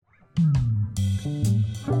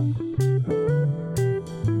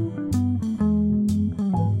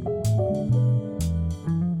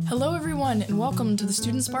everyone, and welcome to the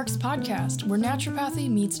Student Sparks podcast, where naturopathy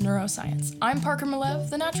meets neuroscience. I'm Parker Malev,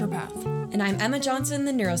 the naturopath. And I'm Emma Johnson,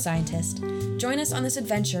 the neuroscientist. Join us on this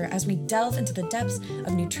adventure as we delve into the depths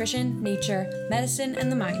of nutrition, nature, medicine,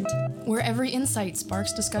 and the mind, where every insight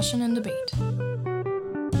sparks discussion and debate.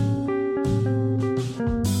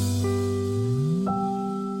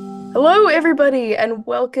 Hello, everybody, and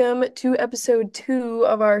welcome to episode 2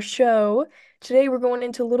 of our show. Today, we're going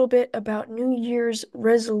into a little bit about New Year's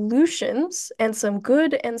resolutions and some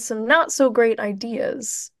good and some not so great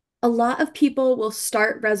ideas. A lot of people will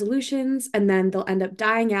start resolutions and then they'll end up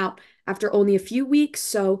dying out after only a few weeks.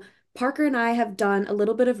 So Parker and I have done a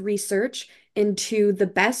little bit of research into the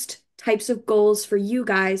best types of goals for you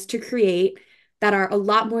guys to create that are a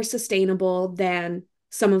lot more sustainable than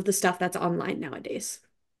some of the stuff that's online nowadays.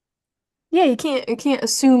 Yeah, you can't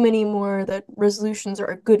assume anymore that resolutions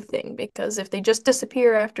are a good thing, because if they just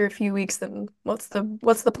disappear after a few weeks, then what's the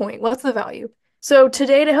point? What's the value? So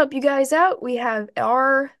today, to help you guys out, we have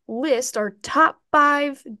our list, our top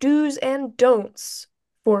 5 do's and don'ts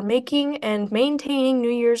for making and maintaining New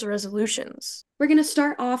Year's resolutions. We're going to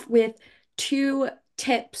start off with 2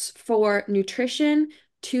 tips for nutrition,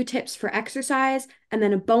 2 tips for exercise, and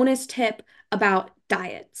then a bonus tip about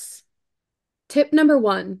diets. Tip number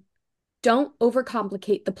 1. Don't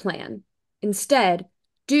overcomplicate the plan. Instead,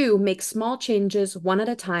 do make small changes one at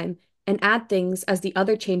a time and add things as the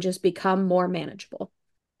other changes become more manageable.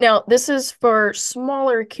 Now, this is for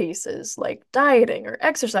smaller cases like dieting or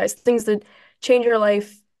exercise, things that change your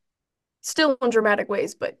life still in dramatic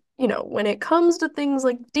ways. But, when it comes to things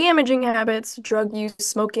like damaging habits, drug use,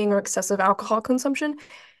 smoking, or excessive alcohol consumption,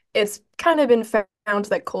 it's kind of been found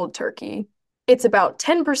that cold turkey, it's about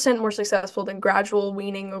 10% more successful than gradual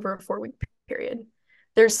weaning over a 4-week period.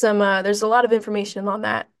 There's a lot of information on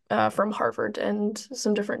that from Harvard and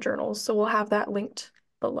some different journals, so we'll have that linked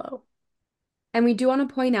below. And we do want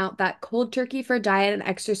to point out that cold turkey for diet and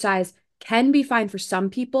exercise can be fine for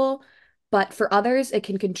some people, but for others, it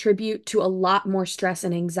can contribute to a lot more stress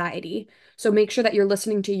and anxiety. So make sure that you're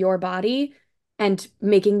listening to your body and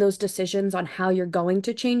making those decisions on how you're going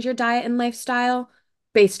to change your diet and lifestyle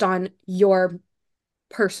based on your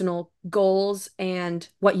personal goals and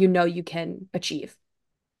what you can achieve.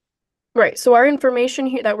 Right. So our information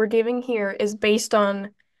here that we're giving here is based on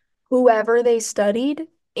whoever they studied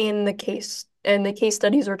in the case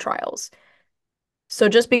studies or trials. So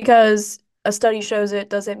just because a study shows it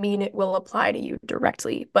doesn't mean it will apply to you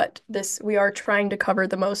directly, but we are trying to cover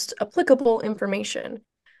the most applicable information.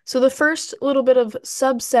 So the first little bit of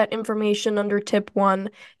subset information under tip 1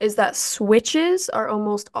 is that switches are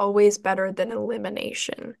almost always better than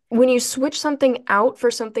elimination. When you switch something out for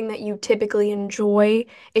something that you typically enjoy,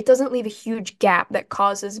 it doesn't leave a huge gap that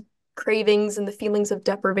causes cravings and the feelings of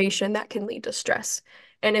deprivation that can lead to stress.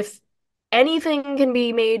 And if anything can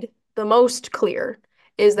be made the most clear,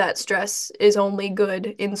 is that stress is only good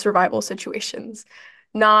in survival situations,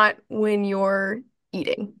 not when you're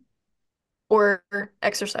eating or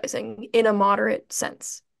exercising in a moderate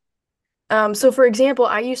sense. So for example,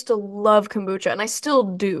 I used to love kombucha, and I still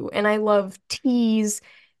do, and I love teas,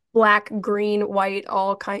 black, green, white,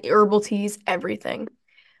 all kind herbal teas, everything.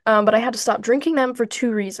 But I had to stop drinking them for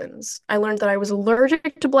 2 reasons. I learned that I was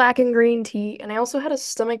allergic to black and green tea, and I also had a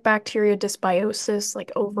stomach bacteria dysbiosis,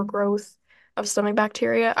 like overgrowth of stomach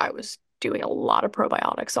bacteria. I was doing a lot of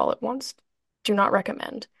probiotics all at once. Do not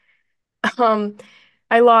recommend.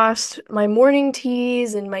 I lost my morning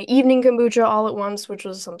teas and my evening kombucha all at once, which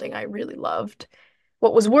was something I really loved.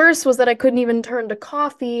 What was worse was that I couldn't even turn to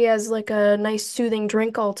coffee as like a nice soothing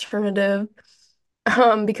drink alternative,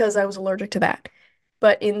 because I was allergic to that.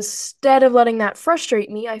 But instead of letting that frustrate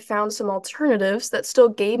me, I found some alternatives that still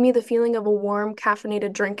gave me the feeling of a warm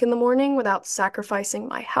caffeinated drink in the morning without sacrificing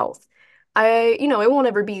my health. It won't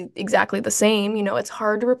ever be exactly the same. It's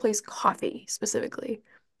hard to replace coffee specifically.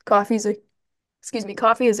 Coffee's a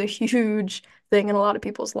Coffee is a huge thing in a lot of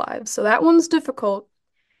people's lives. So that one's difficult.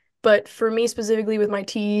 But for me specifically with my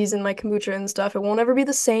teas and my kombucha and stuff, it won't ever be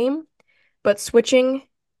the same. But switching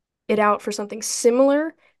it out for something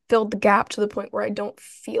similar filled the gap to the point where I don't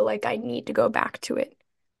feel like I need to go back to it.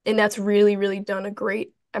 And that's really, really done a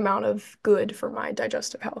great amount of good for my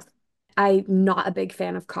digestive health. I'm not a big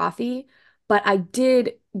fan of coffee, but I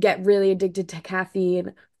did get really addicted to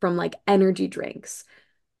caffeine from like energy drinks.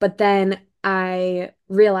 But then I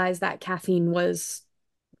realized that caffeine was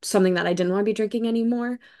something that I didn't want to be drinking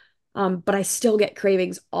anymore. But I still get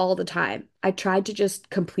cravings all the time. I tried to just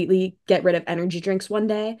completely get rid of energy drinks one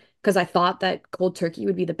day because I thought that cold turkey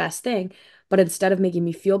would be the best thing. But instead of making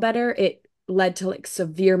me feel better, it led to like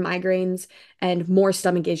severe migraines and more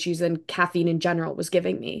stomach issues than caffeine in general was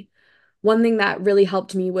giving me. One thing that really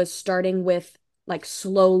helped me was starting with like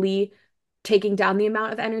slowly taking down the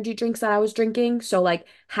amount of energy drinks that I was drinking. So, like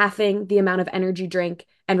halving the amount of energy drink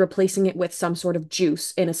and replacing it with some sort of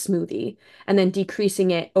juice in a smoothie, and then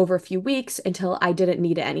decreasing it over a few weeks until I didn't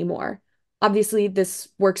need it anymore. Obviously, this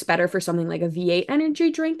works better for something like a V8 energy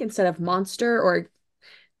drink instead of Monster or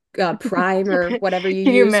Prime or whatever you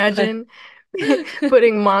Can you use, but imagine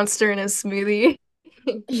putting Monster in a smoothie?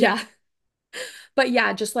 yeah. But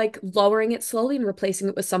yeah, just like lowering it slowly and replacing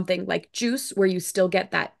it with something like juice where you still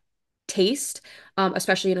get that taste,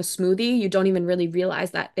 especially in a smoothie. You don't even really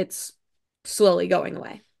realize that it's slowly going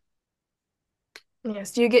away.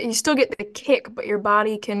 Yes, you still get the kick, but your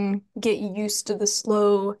body can get used to the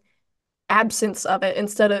slow absence of it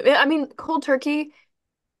instead of I mean, cold turkey,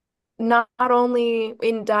 not only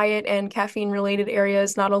in diet and caffeine related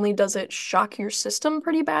areas, not only does it shock your system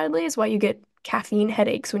pretty badly, is why you get caffeine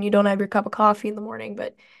headaches when you don't have your cup of coffee in the morning,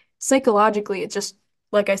 but psychologically, it just,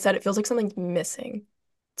 like I said, it feels like something's missing.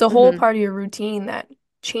 It's a whole Hmm. part of your routine that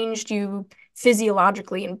changed you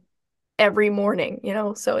physiologically and every morning, you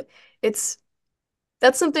know? So it's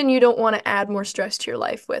that's something you don't want to add more stress to your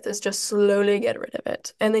life with, is just slowly get rid of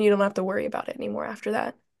it. And then you don't have to worry about it anymore after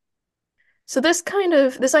that. So this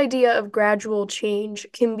idea of gradual change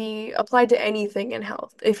can be applied to anything in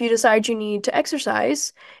health. If you decide you need to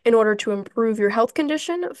exercise in order to improve your health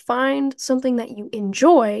condition, find something that you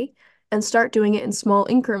enjoy and start doing it in small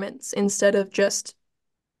increments instead of just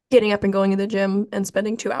getting up and going to the gym and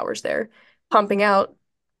spending 2 hours there, pumping out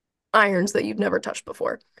irons that you've never touched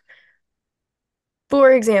before.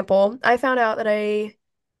 For example, I found out that I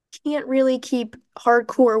can't really keep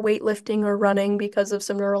hardcore weightlifting or running because of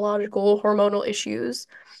some neurological hormonal issues.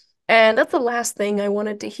 And that's the last thing I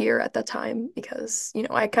wanted to hear at the time because,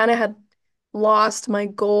 I kind of had lost my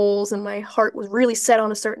goals and my heart was really set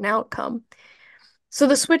on a certain outcome. So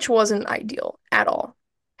the switch wasn't ideal at all.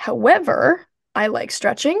 However, I like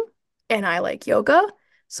stretching and I like yoga.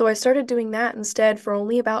 So I started doing that instead for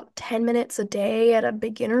only about 10 minutes a day at a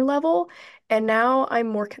beginner level. And now I'm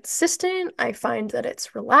more consistent. I find that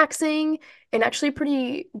it's relaxing and actually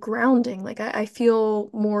pretty grounding. Like I feel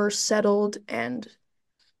more settled and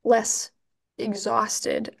less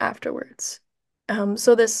exhausted afterwards.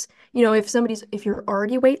 So if you're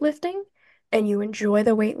already weightlifting and you enjoy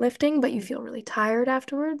the weightlifting, but you feel really tired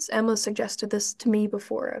afterwards, Emma suggested this to me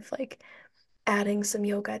before of like adding some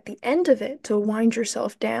yoga at the end of it to wind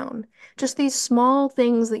yourself down. Just these small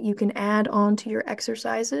things that you can add on to your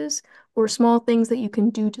exercises or small things that you can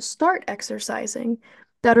do to start exercising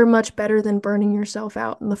that are much better than burning yourself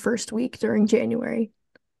out in the first week during January.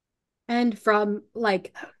 And from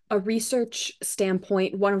like a research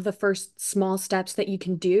standpoint, one of the first small steps that you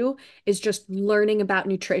can do is just learning about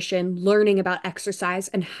nutrition, learning about exercise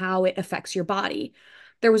and how it affects your body.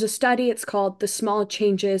 There was a study, it's called the Small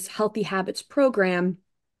Changes Healthy Habits Program.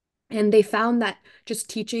 And they found that just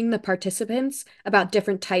teaching the participants about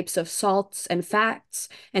different types of salts and fats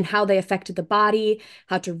and how they affected the body,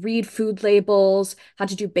 how to read food labels, how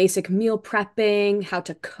to do basic meal prepping, how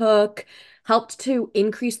to cook, helped to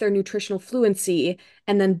increase their nutritional fluency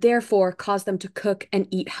and then therefore cause them to cook and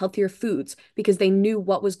eat healthier foods because they knew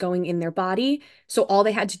what was going in their body. So all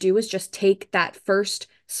they had to do was just take that first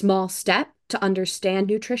small step to understand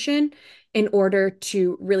nutrition in order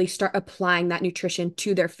to really start applying that nutrition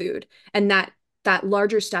to their food. And that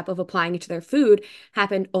larger step of applying it to their food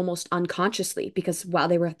happened almost unconsciously because while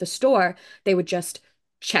they were at the store, they would just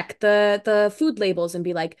check the food labels and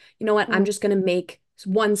be like, you know what, I'm Mm. just going to make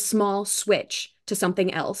one small switch to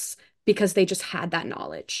something else because they just had that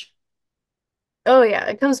knowledge. Oh yeah,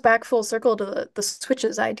 it comes back full circle to the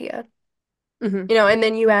switches idea. Hmm. And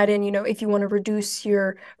then you add in, if you want to reduce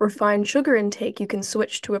your refined sugar intake, you can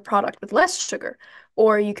switch to a product with less sugar,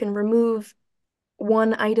 or you can remove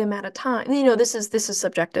one item at a time. This is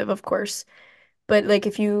subjective, of course, but like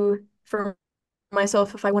for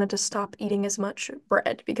myself, if I wanted to stop eating as much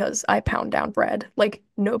bread because I pound down bread like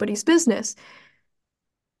nobody's business,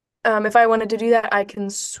 if I wanted to do that, I can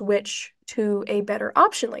switch to a better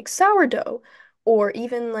option like sourdough or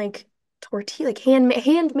even like tortilla, like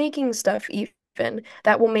hand making stuff even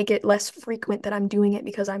that will make it less frequent that I'm doing it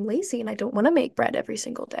because I'm lazy and I don't want to make bread every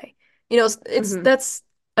single day. It's Hmm. that's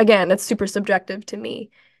again, that's super subjective to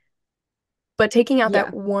me. But taking out that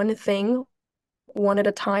Yeah. one thing one at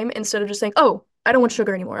a time instead of just saying, "Oh, I don't want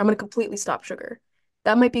sugar anymore. I'm going to completely stop sugar."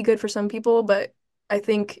 That might be good for some people, but I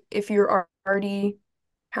think if you're already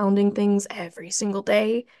pounding things every single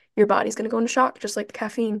day, your body's going to go into shock, just like the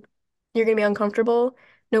caffeine. You're going to be uncomfortable.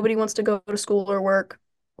 Nobody wants to go to school or work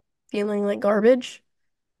feeling like garbage.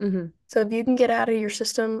 Hmm. So if you can get out of your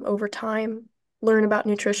system over time, learn about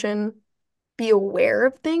nutrition, be aware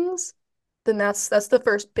of things, then that's the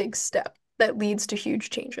first big step that leads to huge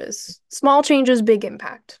changes. Small changes, big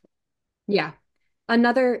impact. Yeah.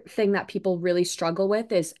 Another thing that people really struggle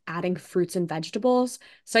with is adding fruits and vegetables.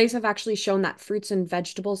 Studies have actually shown that fruits and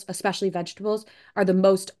vegetables, especially vegetables, are the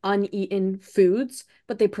most uneaten foods,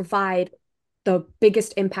 but they provide the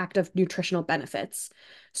biggest impact of nutritional benefits.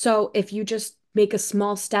 So if you just make a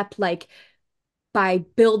small step like by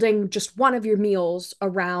building just one of your meals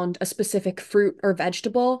around a specific fruit or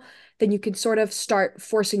vegetable, then you can sort of start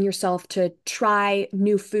forcing yourself to try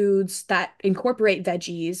new foods that incorporate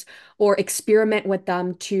veggies or experiment with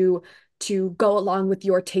them to go along with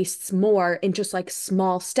your tastes more in just like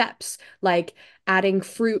small steps, like adding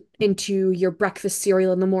fruit into your breakfast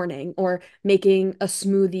cereal in the morning or making a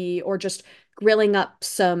smoothie or just grilling up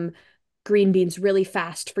some green beans really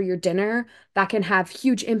fast for your dinner. That can have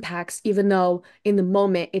huge impacts, even though in the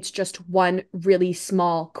moment it's just one really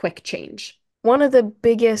small, quick change. One of the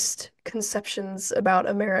biggest conceptions about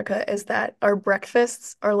America is that our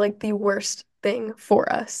breakfasts are like the worst thing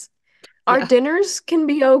for us. Our Yeah. dinners can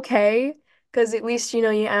be okay because at least, you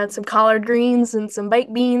add some collard greens and some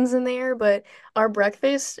baked beans in there, but our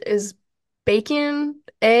breakfast is bacon,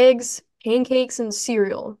 eggs, pancakes, and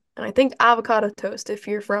cereal. And I think avocado toast if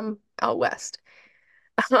you're from out west.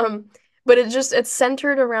 Um, but it's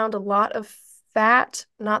centered around a lot of fat.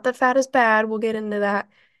 Not that fat is bad, we'll get into that.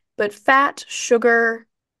 But fat, sugar,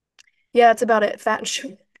 yeah, that's about it. Fat and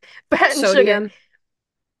sugar. Fat and sugar. Sodium.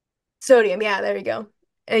 Sodium, yeah, there you go.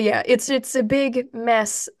 Yeah, it's a big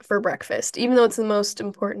mess for breakfast, even though it's the most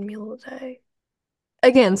important meal of the day.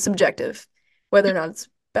 Again, subjective, whether or not it's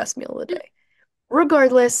best meal of the day.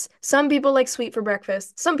 Regardless, some people like sweet for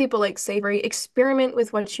breakfast, some people like savory. Experiment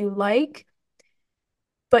with what you like.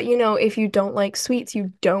 But if you don't like sweets,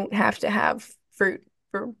 you don't have to have fruit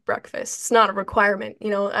for breakfast. It's not a requirement.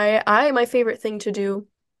 My favorite thing to do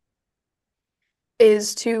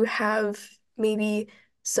is to have maybe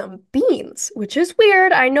some beans, which is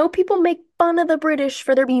weird. I know people make fun of the British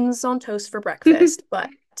for their beans on toast for breakfast, but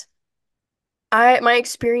my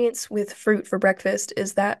experience with fruit for breakfast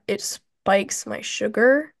is that it spikes my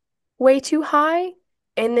sugar way too high,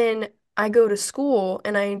 and then I go to school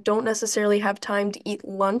and I don't necessarily have time to eat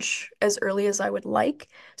lunch as early as I would like,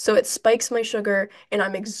 so it spikes my sugar and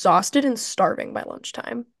I'm exhausted and starving by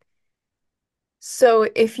lunchtime. So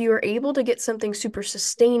if you're able to get something super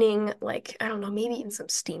sustaining, like, I don't know, maybe even some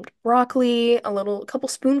steamed broccoli, a couple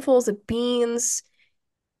spoonfuls of beans,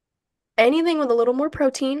 anything with a little more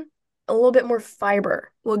protein, a little bit more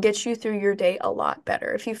fiber will get you through your day a lot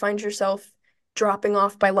better. If you find yourself dropping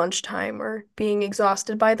off by lunchtime or being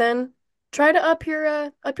exhausted by then, try to up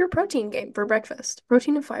your protein game for breakfast.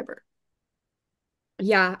 Protein and fiber.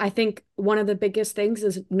 Yeah, I think one of the biggest things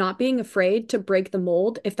is not being afraid to break the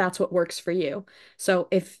mold if that's what works for you. So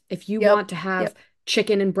if you Yep. want to have Yep.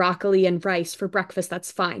 chicken and broccoli and rice for breakfast,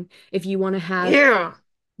 that's fine. If you want to have Yeah.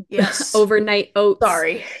 Yes. overnight oats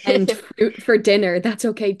Sorry. and fruit for dinner, that's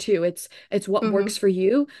okay too. It's what hmm works for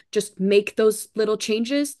you. Just make those little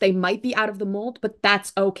changes. They might be out of the mold, but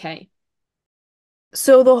that's okay.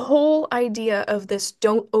 So the whole idea of this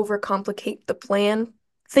don't overcomplicate the plan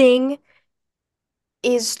thing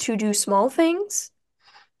is to do small things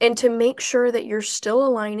and to make sure that you're still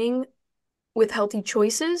aligning with healthy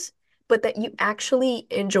choices, but that you actually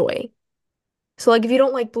enjoy. So like if you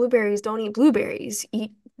don't like blueberries, don't eat blueberries,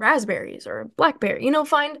 eat raspberries or blackberry.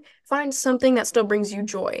 Find something that still brings you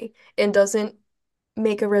joy and doesn't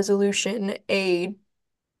make a resolution a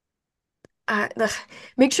ugh,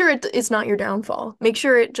 make sure it's not your downfall. Make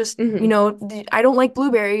sure it just, Hmm. I don't like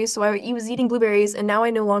blueberries, so I was eating blueberries and now I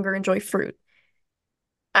no longer enjoy fruit.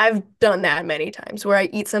 I've done that many times where I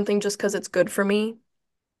eat something just because it's good for me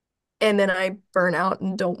and then I burn out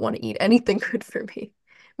and don't want to eat anything good for me.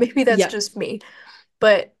 Maybe that's Yep. just me,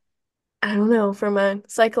 but I don't know, from a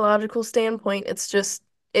psychological standpoint,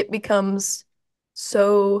 it becomes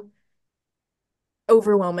so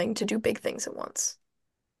overwhelming to do big things at once,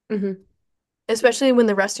 Hmm. especially when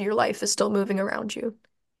the rest of your life is still moving around you.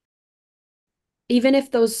 Even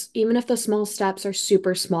if those small steps are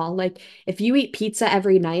super small, like if you eat pizza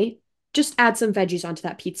every night, just add some veggies onto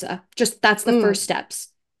that pizza. Just that's the Mm, first steps.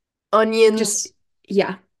 Just onions.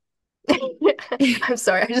 yeah. I'm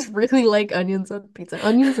sorry, I just really like onions on pizza.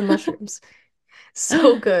 Onions and mushrooms.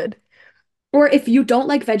 So good. Or if you don't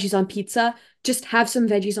like veggies on pizza, just have some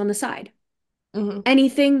veggies on the side. hmm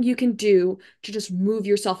Anything you can do to just move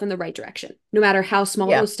yourself in the right direction, no matter how small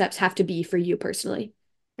Yeah. those steps have to be for you personally.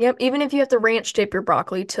 Yep. Even if you have to ranch dip your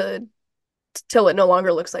broccoli to till it no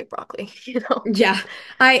longer looks like broccoli, you know. Yeah.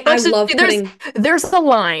 I Especially love there's putting there's a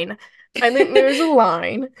line. I think there's a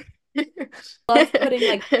line. Love putting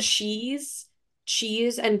like cheese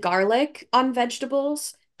and garlic on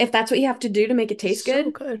vegetables. If that's what you have to do to make it taste So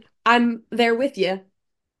good, good. I'm there with you.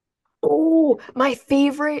 Oh, my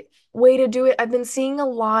favorite way to do it. I've been seeing a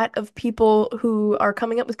lot of people who are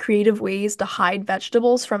coming up with creative ways to hide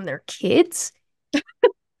vegetables from their kids.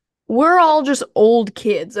 We're all just old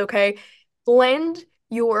kids, okay? Blend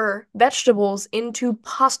your vegetables into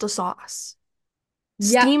pasta sauce.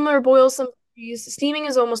 Yeah, Steam or boil some veggies. Steaming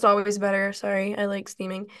is almost always better. Sorry, I like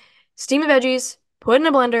steaming. Steam the veggies, put in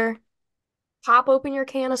a blender, pop open your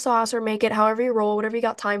can of sauce or make it however you roll, whatever you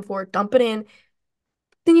got time for, dump it in.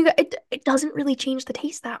 Then you got it doesn't really change the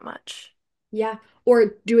taste that much. yeah.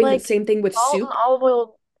 Or doing the Like same thing with salt and soup. olive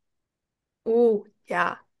oil. Ooh,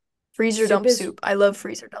 yeah. Freezer Soup dump is, soup. I love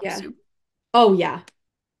freezer dump yeah. soup. Oh, yeah.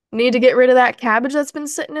 Need to get rid of that cabbage that's been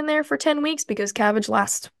sitting in there for 10 weeks because cabbage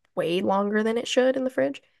lasts way longer than it should in the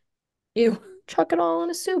fridge. Ew. Chuck it all in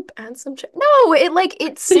a soup, add some No, it like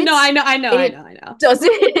it No, sits and it I know.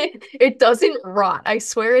 doesn't it doesn't rot. I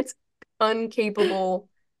swear it's incapable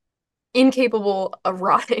of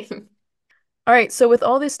rotting. All right, so with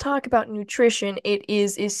all this talk about nutrition, it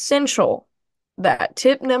is essential that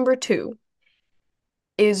tip number 2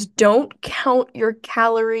 is don't count your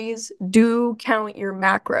calories, do count your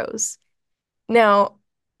macros. Now,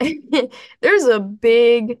 there's a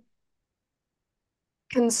big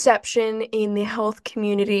conception in the health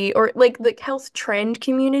community or like the health trend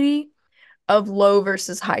community of low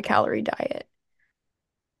versus high calorie diet.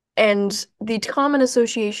 And the common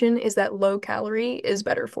association is that low calorie is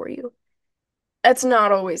better for you. That's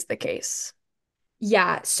not always the case.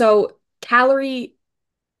 Yeah, so calories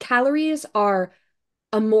are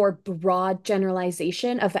a more broad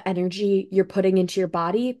generalization of the energy you're putting into your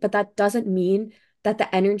body, but that doesn't mean that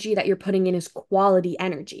the energy that you're putting in is quality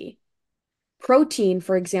energy. Protein,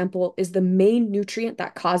 for example, is the main nutrient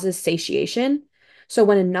that causes satiation. So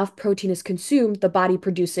when enough protein is consumed, the body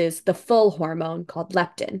produces the full hormone called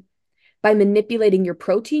leptin. By manipulating your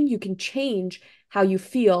protein, you can change how you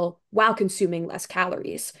feel while consuming less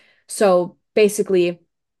calories. So basically,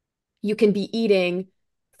 you can be eating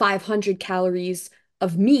 500 calories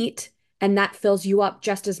of meat, and that fills you up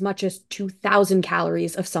just as much as 2,000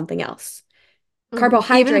 calories of something else.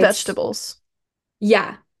 Even Carbohydrates, vegetables.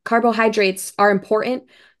 yeah, carbohydrates are important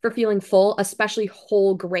for feeling full, especially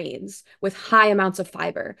whole grains with high amounts of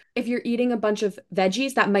fiber. If you're eating a bunch of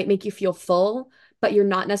veggies, that might make you feel full, but you're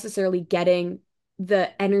not necessarily getting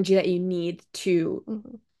the energy that you need to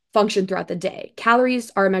Mhm. function throughout the day.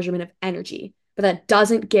 Calories are a measurement of energy, but that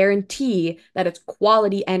doesn't guarantee that it's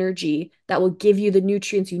quality energy that will give you the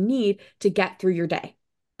nutrients you need to get through your day.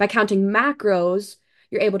 By counting macros,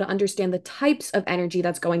 you're able to understand the types of energy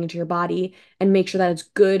that's going into your body and make sure that it's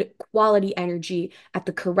good quality energy at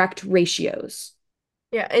the correct ratios.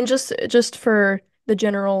 Yeah, and just for the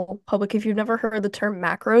general public, if you've never heard the term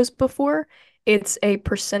macros before, it's a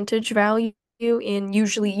percentage value in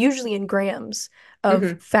usually in grams of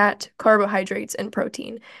Hmm. fat, carbohydrates, and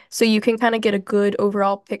protein. So you can kind of get a good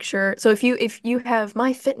overall picture. So if you have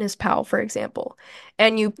MyFitnessPal, for example,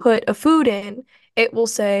 and you put a food in, it will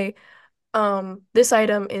say, this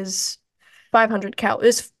item is 500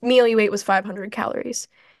 this meal you ate was 500 calories.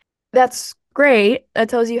 That's great. That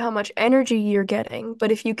tells you how much energy you're getting.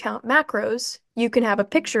 But if you count macros, you can have a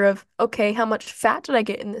picture of, okay, how much fat did I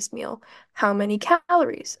get in this meal? How many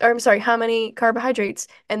calories? Or I'm sorry, how many carbohydrates?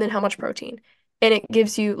 And then how much protein? And it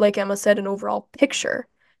gives you, like Emma said, an overall picture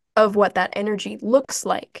of what that energy looks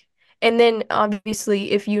like. And then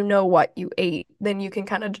obviously, if you know what you ate, then you can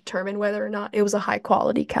kind of determine whether or not it was a high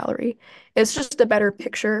quality calorie. It's just a better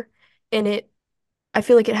picture. And I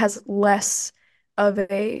feel like it has less of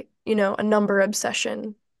a number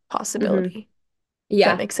obsession Hmm. possibility, if that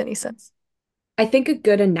Yeah. makes any sense. I think a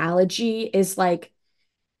good analogy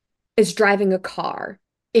is driving a car.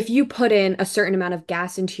 If you put in a certain amount of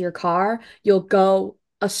gas into your car, you'll go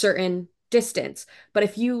a certain distance. But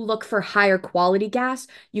if you look for higher quality gas,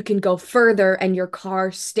 you can go further and your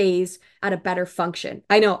car stays at a better function.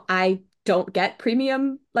 I know I don't get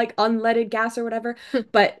premium, like unleaded gas or whatever,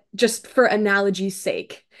 but just for analogy's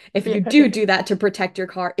sake, if you Yeah. do that to protect your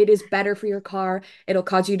car, it is better for your car. It'll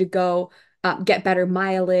cause you to go get better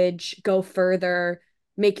mileage, go further,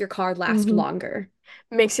 make your car last hmm longer.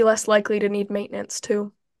 Makes you less likely to need maintenance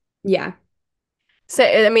too. Yeah. So,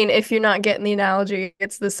 I mean, if you're not getting the analogy,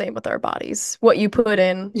 it's the same with our bodies. What you put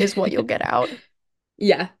in is what you'll get out.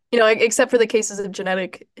 Yeah. Except for the cases of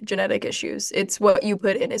genetic issues, it's what you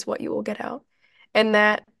put in is what you will get out. And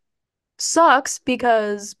that sucks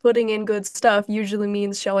because putting in good stuff usually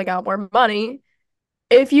means shelling out more money.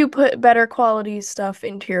 If you put better quality stuff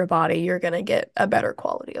into your body, you're gonna get a better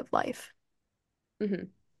quality of life. Hmm.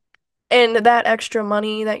 And that extra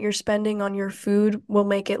money that you're spending on your food will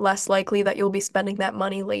make it less likely that you'll be spending that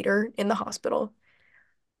money later in the hospital.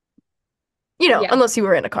 Yeah. Unless you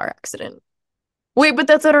were in a car accident. Wait, but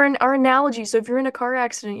that's our analogy. So if you're in a car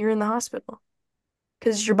accident, you're in the hospital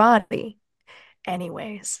because it's your body.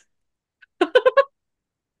 Anyways,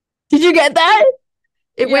 did you get that?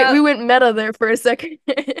 Wait, Yeah. we went meta there for a second.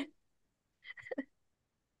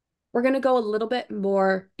 We're going to go a little bit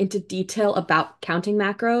more into detail about counting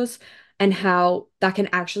macros and how that can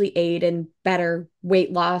actually aid in better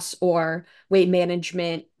weight loss or weight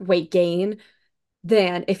management, weight gain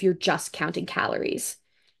than if you're just counting calories.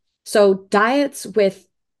 So, diets with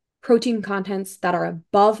protein contents that are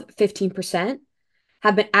above 15%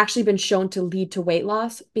 have been shown to lead to weight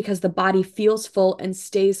loss because the body feels full and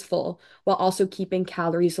stays full while also keeping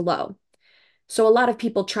calories low. So a lot of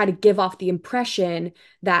people try to give off the impression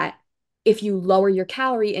that if you lower your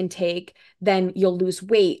calorie intake, then you'll lose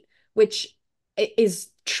weight, which is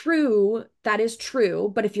true. That is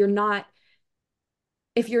true. But if you're not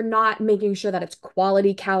making sure that it's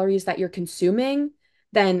quality calories that you're consuming,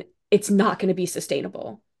 then it's not going to be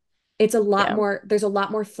sustainable. Yeah. There's a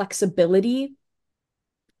lot more flexibility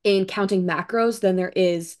in counting macros than there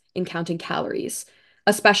is in counting calories,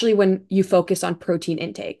 especially when you focus on protein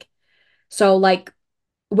intake. So, like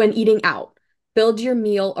when eating out, build your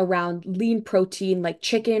meal around lean protein like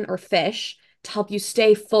chicken or fish to help you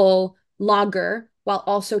stay full longer while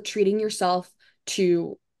also treating yourself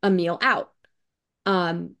to a meal out.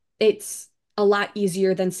 It's a lot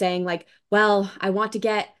easier than saying, like, well, I want to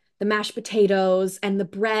get the mashed potatoes and the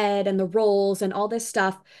bread and the rolls and all this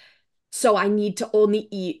stuff, so I need to only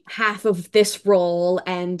eat half of this roll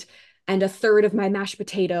and a third of my mashed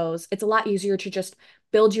potatoes. It's a lot easier to just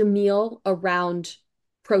build your meal around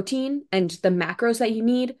protein and the macros that you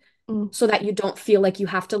need Mm, so that you don't feel like you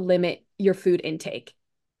have to limit your food intake.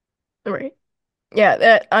 right. Yeah,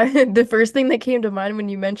 that I the first thing that came to mind when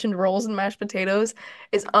you mentioned rolls and mashed potatoes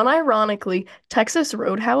is unironically, Texas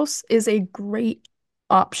Roadhouse is a great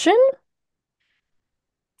option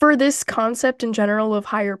for this concept in general of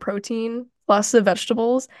higher protein plus the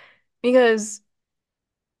vegetables because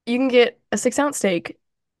you can get a 6 ounce steak,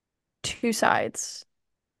 two sides,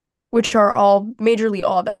 which are all majorly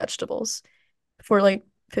all vegetables for like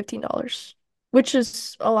 $15, which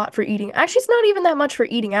is a lot for eating. Actually, it's not even that much for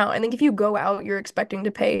eating out. I think if you go out, you're expecting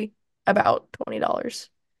to pay about $20.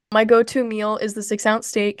 My go-to meal is the 6 ounce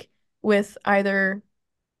steak with either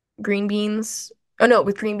green beans. Oh no,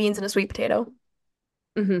 with green beans and a sweet potato,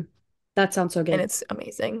 Hmm. That sounds so and good. it's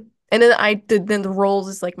amazing. And then then the rolls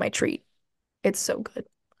is like my treat. It's so good.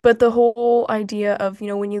 But the whole idea of,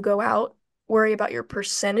 when you go out, worry about your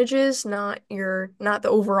percentages, not the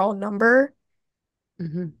overall number,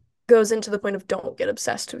 Hmm. goes into the point of don't get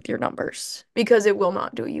obsessed with your numbers because it will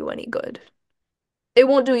not do you any good. It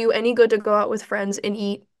won't do you any good to go out with friends and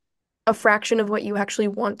eat a fraction of what you actually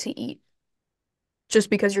want to eat just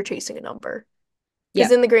because you're chasing a number. Because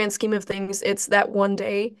Yeah. in the grand scheme of things, it's that one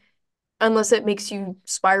day, unless it makes you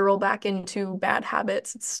spiral back into bad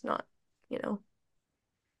habits, it's not, you know.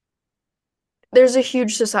 There's a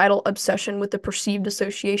huge societal obsession with the perceived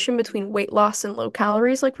association between weight loss and low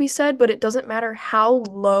calories, like we said, but it doesn't matter how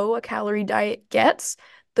low a calorie diet gets,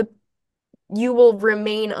 the you will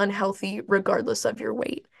remain unhealthy regardless of your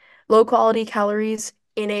weight. Low quality calories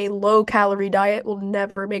in a low calorie diet will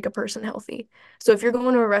never make a person healthy. So if you're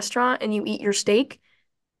going to a restaurant and you eat your steak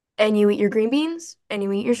and you eat your green beans and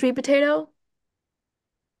you eat your sweet potato,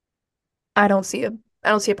 I don't see a I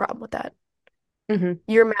don't see a problem with that. Hmm.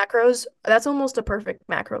 Your macros, that's almost a perfect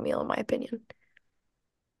macro meal in my opinion.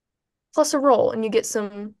 Plus a roll and you get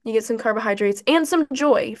some carbohydrates and some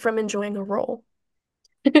joy from enjoying a roll.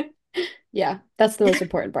 Yeah, that's the most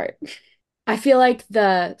important part. I feel like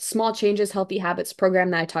the Small Changes, Healthy Habits program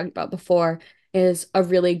that I talked about before is a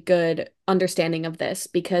really good understanding of this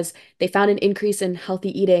because they found an increase in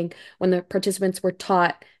healthy eating when the participants were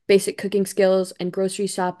taught basic cooking skills and grocery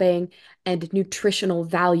shopping and nutritional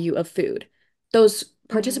value of food. Those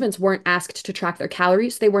Mhm. participants weren't asked to track their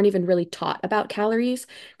calories. They weren't even really taught about calories.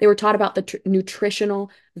 They were taught about the nutritional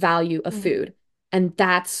value of Mhm. food. And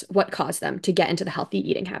that's what caused them to get into the healthy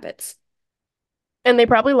eating habits. And they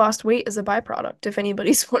probably lost weight as a byproduct, if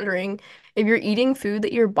anybody's wondering. If you're eating food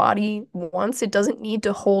that your body wants, it doesn't need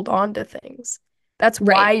to hold on to things. That's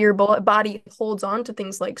why Right. your body holds on to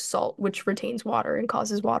things like salt, which retains water and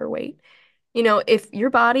causes water weight. If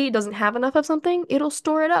your body doesn't have enough of something, it'll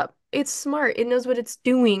store it up. It's smart. It knows what it's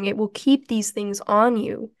doing. It will keep these things on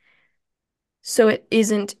you. So it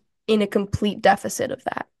isn't in a complete deficit of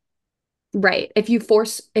that. Right. If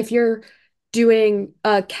you're doing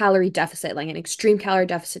a calorie deficit, like an extreme calorie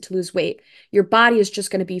deficit to lose weight, your body is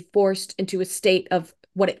just going to be forced into a state of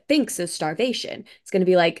what it thinks is starvation. It's going to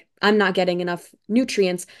be like, I'm not getting enough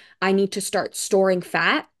nutrients. I need to start storing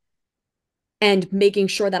fat and making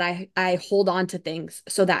sure that I hold on to things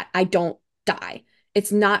so that I don't die.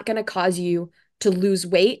 It's not going to cause you to lose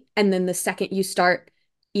weight, and then the second you start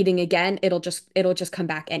eating again, it'll just come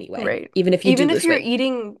back anyway, Right. even if you do Even if lose you're weight.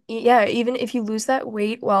 eating, yeah, even if you lose that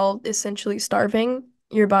weight while essentially starving,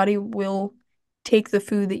 your body will take the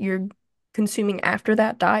food that you're consuming after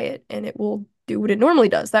that diet and it will do what it normally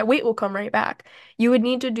does. That weight will come right back. You would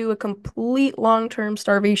need to do a complete long-term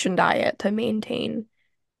starvation diet to maintain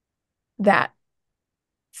that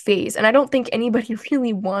phase. And I don't think anybody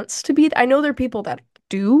really wants to be. I know there are people that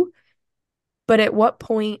do, but at what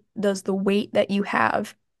point does the weight that you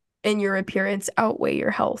have and your appearance outweigh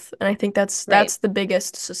your health? And I think that's Right. that's the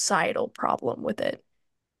biggest societal problem with it.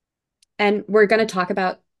 And we're going to talk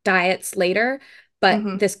about diets later, but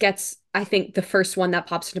Hmm. this gets, I think the first one that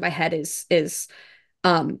pops into my head is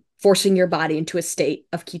forcing your body into a state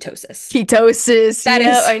of ketosis. Ketosis. That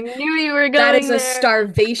Yeah, is I knew you were that is going a there.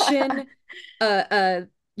 starvation,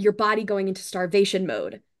 your body going into starvation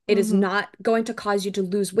mode. It is Hmm. not going to cause you to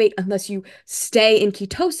lose weight unless you stay in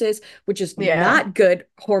ketosis, which is Yeah. not good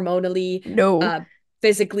hormonally, No. uh,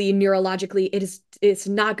 physically, neurologically. It's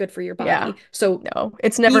not good for your Yeah. body. So No.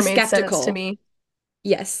 It's be never made sense to skeptical. me.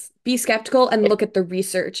 Yes, be skeptical and It, look at the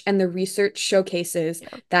research. And the research showcases yeah.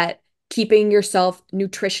 that keeping yourself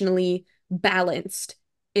nutritionally balanced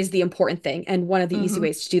is the important thing. And one of the easy Hmm.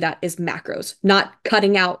 ways to do that is macros, not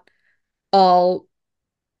cutting out all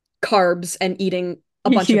carbs and eating a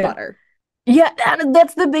bunch of Yeah. butter. Yeah,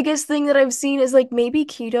 that's the biggest thing that I've seen is like maybe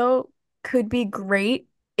keto could be great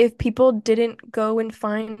if people didn't go and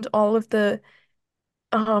find all the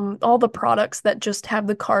products that just have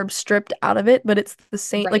the carbs stripped out of it, but it's the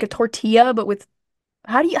same like a Right. tortilla, but with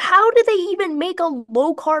how do they even make a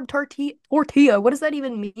low carb tortilla? What does that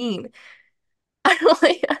even mean? I don't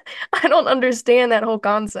like, I don't understand that whole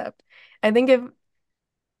concept. I think if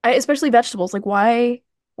especially vegetables, like why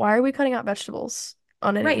are we cutting out vegetables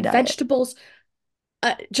on any Right. diet? Vegetables,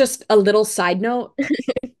 just a little side note,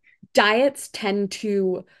 diets tend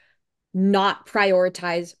to not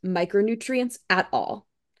prioritize micronutrients at all.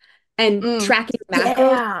 And Mm, tracking macros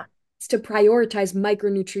yeah. to prioritize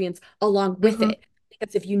micronutrients along with Hmm. it.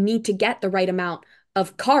 Because if you need to get the right amount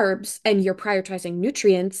of carbs and you're prioritizing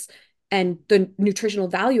nutrients and the nutritional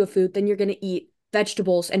value of food, then you're going to eat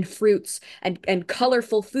vegetables and fruits and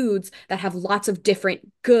colorful foods that have lots of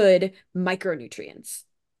different good micronutrients.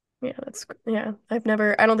 Yeah, yeah. I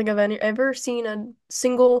don't think ever seen a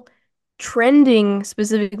single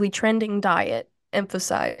specifically trending diet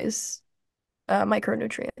emphasize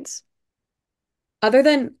micronutrients. Other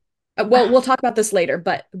than, well, we'll talk about this later,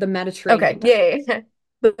 but the Okay, Mediterranean diet. yeah, yeah, yeah.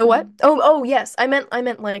 The what? Oh, yes. I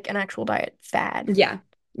meant like an actual diet fad, Yeah.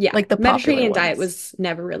 Yeah. like the popular Mediterranean diet ones. was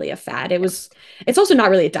never really a fad. Yeah. It's also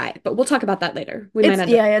not really a diet, but we'll talk about that later. We might end up,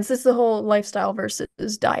 It's just the whole lifestyle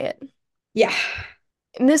versus diet. yeah.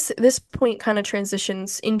 And this point kind of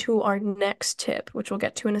transitions into our next tip, which we'll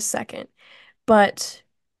get to in a second. But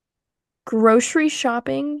grocery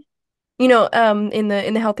shopping, in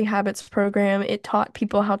the Healthy Habits program, it taught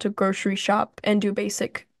people how to grocery shop and do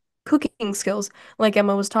basic cooking skills, like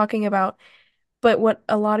Emma was talking about. But what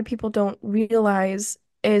a lot of people don't realize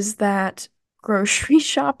is that grocery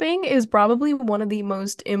shopping is probably one of the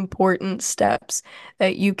most important steps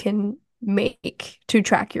that you can make to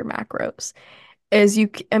track your macros.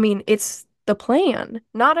 I mean, it's the plan.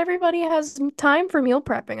 Not everybody has time for meal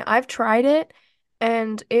prepping. I've tried it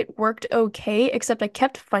and it worked okay, except I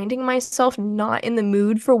kept finding myself not in the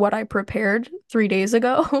mood for what I prepared 3 days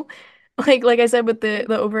ago. Like I said with the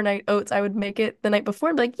overnight oats, I would make it the night before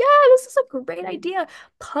and be like, yeah, this is a great idea.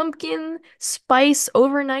 Pumpkin spice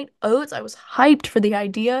overnight oats. I was hyped for the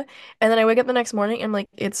idea. And then I wake up the next morning and I'm like,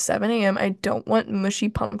 it's 7 a.m. I don't want mushy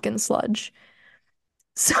pumpkin sludge.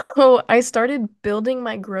 So I started building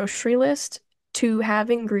my grocery list to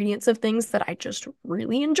have ingredients of things that I just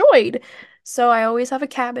really enjoyed. So I always have a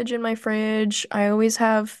cabbage in my fridge. I always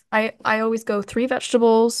go three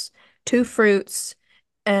vegetables, two fruits,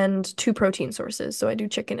 and two protein sources. So I do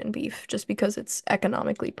chicken and beef just because it's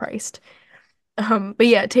economically priced. But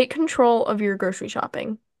yeah, take control of your grocery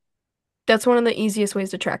shopping. That's one of the easiest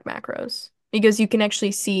ways to track macros because you can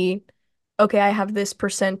actually see, okay, I have this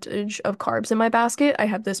percentage of carbs in my basket. I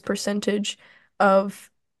have this percentage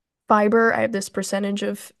of fiber. I have this percentage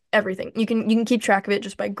of everything. You can keep track of it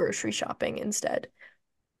just by grocery shopping instead.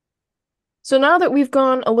 So now that we've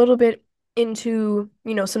gone a little bit into,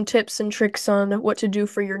 some tips and tricks on what to do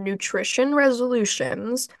for your nutrition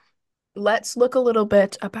resolutions, let's look a little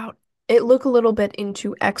bit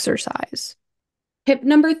into exercise. Tip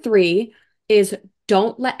number 3 is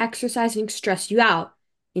don't let exercising stress you out.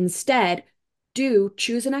 Instead, do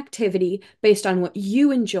choose an activity based on what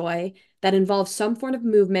you enjoy that involves some form of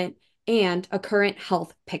movement and a current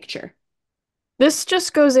health picture. This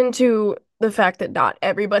just goes into the fact that not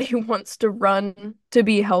everybody wants to run to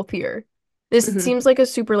be healthier. This Mhm. seems like a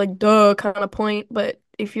super like duh kind of point, but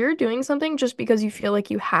if you're doing something just because you feel like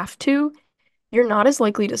you have to, you're not as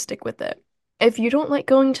likely to stick with it. If you don't like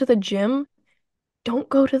going to the gym, don't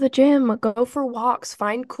go to the gym. Go for walks,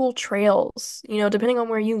 find cool trails. Depending on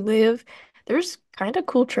where you live, there's kind of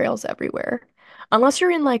cool trails everywhere. Unless you're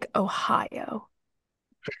in like Ohio.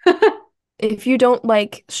 If you don't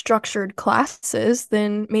like structured classes,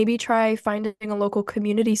 then maybe try finding a local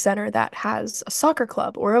community center that has a soccer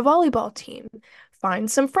club or a volleyball team. Find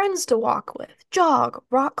some friends to walk with, jog,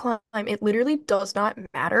 rock climb. It literally does not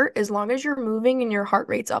matter as long as you're moving and your heart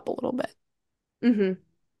rate's up a little bit. Mhm.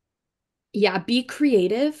 Yeah, be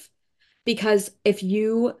creative because if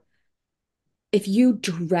you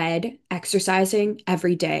dread exercising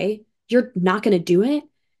every day, you're not going to do it.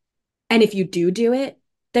 And if you do it,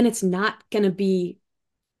 then it's not going to be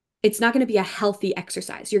a healthy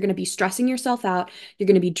exercise. You're going to be stressing yourself out. You're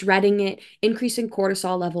going to be dreading it, increasing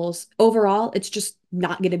cortisol levels. Overall, it's just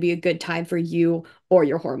not going to be a good time for you or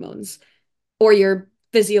your hormones or your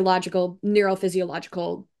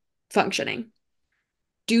neurophysiological functioning.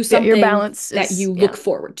 Do Yeah, your something balance that is, you yeah. look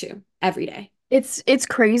forward to every day. It's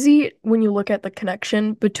crazy when you look at the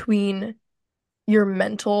connection between your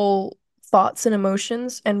mental thoughts and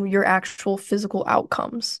emotions and your actual physical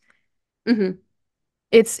outcomes. Hmm.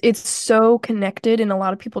 It's so connected, and a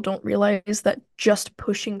lot of people don't realize that just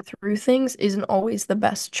pushing through things isn't always the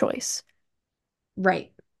best choice.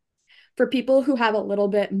 Right. For people who have a little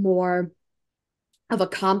bit more of a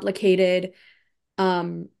complicated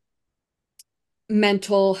um,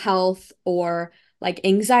 mental health or like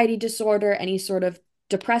anxiety disorder, any sort of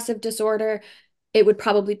depressive disorder, it would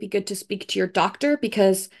probably be good to speak to your doctor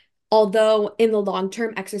because although in the long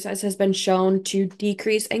term, exercise has been shown to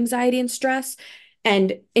decrease anxiety and stress,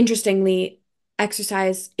 and interestingly,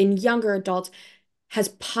 exercise in younger adults has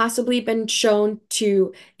possibly been shown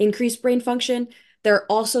to increase brain function. There are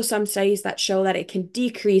also some studies that show that it can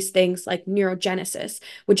decrease things like neurogenesis,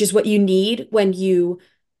 which is what you need when you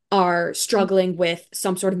are struggling with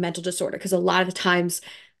some sort of mental disorder, because a lot of the times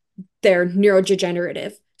they're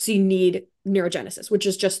neurodegenerative. So you need neurogenesis, which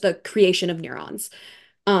is just the creation of neurons.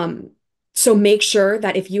 Um, so make sure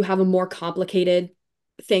that if you have a more complicated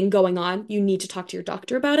thing going on, you need to talk to your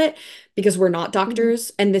doctor about it because we're not Mhm.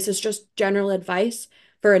 doctors. And this is just general advice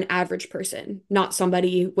for an average person, not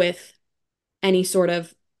somebody with any sort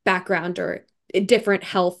of background or a different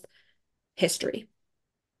health history.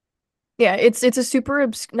 Yeah, it's a super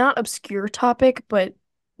not obscure topic, but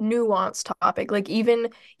nuanced topic. Like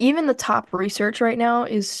even the top research right now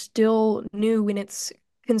is still new when it's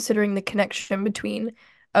considering the connection between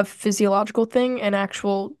a physiological thing and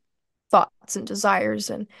actual thoughts and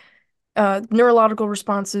desires and neurological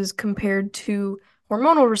responses compared to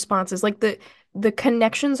hormonal responses. Like the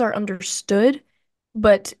connections are understood,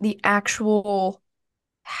 but the actual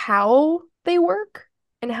how they work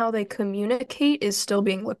and how they communicate is still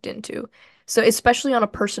being looked into. So especially on a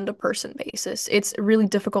person-to-person basis, it's a really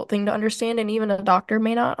difficult thing to understand, and even a doctor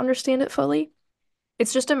may not understand it fully.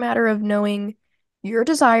 It's just a matter of knowing your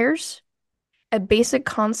desires, a basic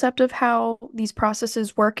concept of how these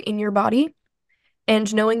processes work in your body,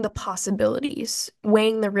 and knowing the possibilities,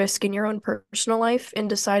 weighing the risk in your own personal life, and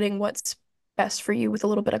deciding what's best for you with a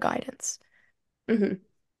little bit of guidance. Mhm.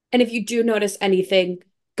 And if you do notice anything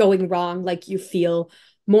going wrong, like you feel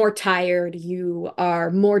more tired, you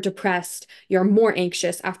are more depressed, you're more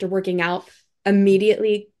anxious after working out,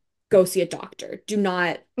 immediately go see a doctor. Do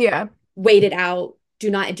not Yeah. wait it out. Do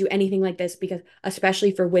not do anything like this because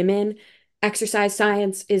especially for women, exercise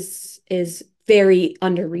science is very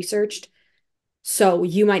under researched. So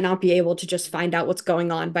you might not be able to just find out what's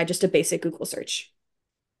going on by just a basic Google search.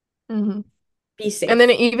 Hmm. Be And then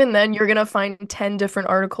safe. even then, you're gonna find 10 different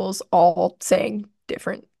articles all saying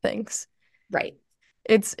different things. Right.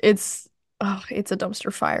 It's a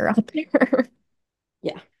dumpster fire out there.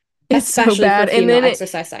 Yeah. It's so Especially for bad. And female then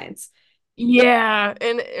exercise science. yeah,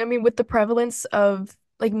 and I mean with the prevalence of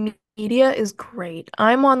like media is great.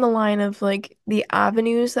 I'm on the line of like the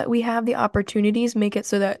avenues that we have, the opportunities make it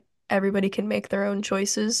so that everybody can make their own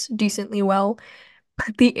choices decently well.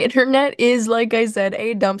 The internet is, like I said,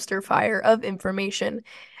 a dumpster fire of information.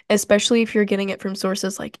 especially if you're getting it from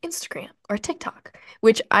sources like Instagram or TikTok,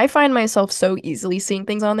 which I find myself so easily seeing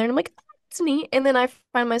things on there and I'm like, oh, it's neat. And then I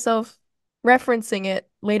find myself referencing it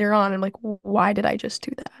later on. I'm like, why did I just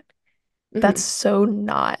do that? That's Hmm. so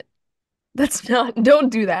not, that's not, don't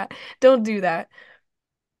do that. Don't do that.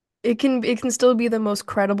 It can still be the most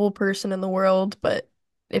credible person in the world, but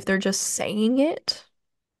if they're just saying it,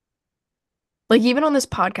 like even on this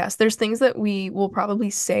podcast, there's things that we will probably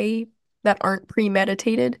say that aren't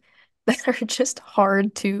premeditated that are just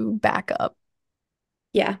hard to back up.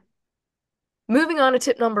 Yeah. Moving on to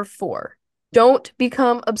tip number 4. Don't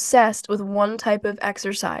become obsessed with one type of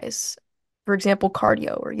exercise. For example,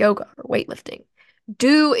 cardio or yoga or weightlifting.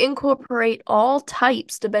 Do incorporate all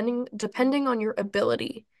types depending on your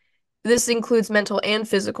ability. This includes mental and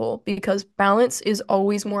physical because balance is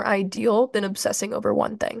always more ideal than obsessing over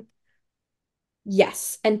one thing.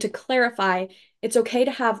 Yes. And to clarify, it's okay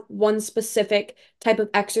to have one specific type of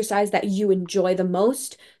exercise that you enjoy the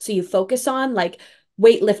most. So you focus on like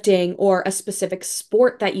weightlifting or a specific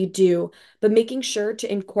sport that you do, but making sure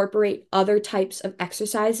to incorporate other types of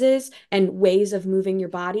exercises and ways of moving your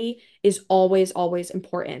body is always, always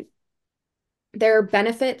important. There are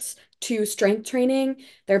benefits to strength training,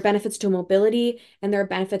 there are benefits to mobility, and there are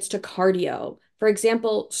benefits to cardio. For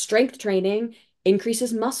example, strength training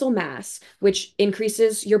increases muscle mass, which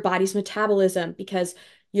increases your body's metabolism because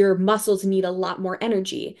your muscles need a lot more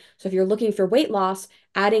energy. So if you're looking for weight loss,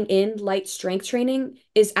 adding in light strength training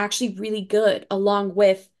is actually really good along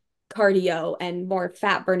with cardio and more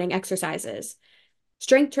fat burning exercises.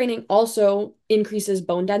 Strength training also increases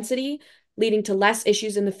bone density, leading to less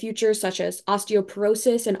issues in the future, such as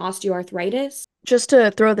osteoporosis and osteoarthritis. Just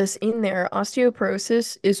to throw this in there,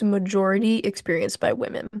 osteoporosis is majority experienced by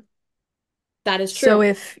women. That is So true.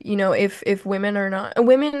 if women are not,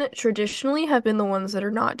 women traditionally have been the ones that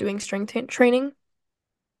are not doing training.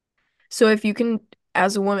 So if you can,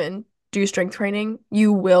 as a woman, do strength training,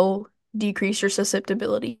 you will decrease your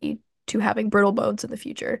susceptibility to having brittle bones in the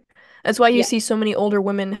future. That's why you Yeah. see so many older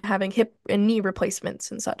women having hip and knee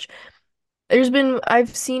replacements and such.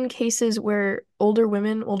 I've seen cases where older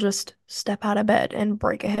women will just step out of bed and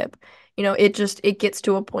break a hip. It gets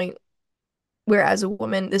to a point where as a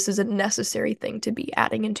woman, this is a necessary thing to be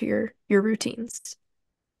adding into your routines.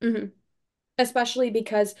 Hmm. Especially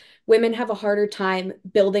because women have a harder time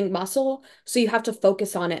building muscle, so you have to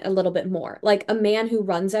focus on it a little bit more. Like a man who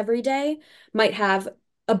runs every day might have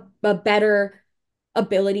a better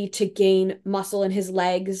ability to gain muscle in his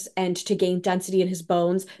legs and to gain density in his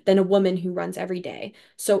bones than a woman who runs every day.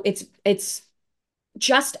 So it's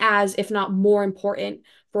just as, if not more important,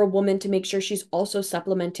 for a woman to make sure she's also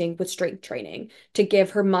supplementing with strength training to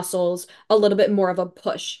give her muscles a little bit more of a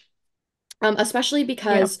push. Especially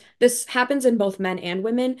Yeah. because this happens in both men and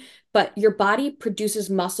women, but your body produces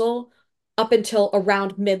muscle up until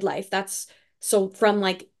around midlife. That's so from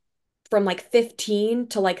like 15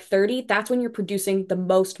 to like 30, that's when you're producing the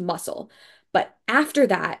most muscle. But after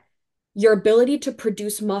that, your ability to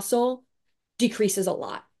produce muscle decreases a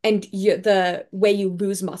lot, and the way you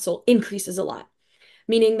lose muscle increases a lot,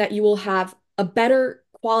 meaning that you will have a better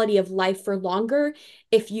quality of life for longer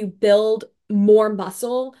if you build more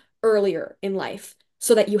muscle earlier in life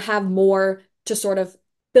so that you have more to sort of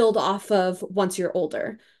build off of once you're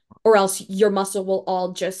older, or else your muscle will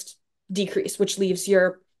all just decrease, which leaves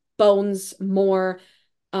your bones more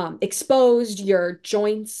exposed, your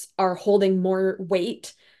joints are holding more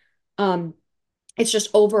weight. Um, it's just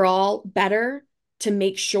overall better to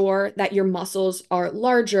make sure that your muscles are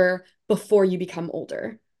larger before you become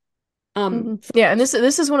older. For Yeah, and this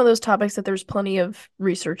is one of those topics that there's plenty of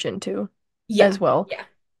research into Yeah, as well. yeah.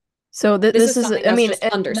 So th This this is is, something I that's mean, just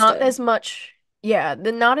not understood. as much, yeah,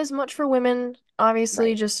 not as much for women,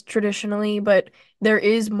 obviously, Right. just traditionally, but there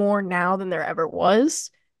is more now than there ever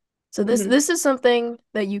was. So this Hmm. this is something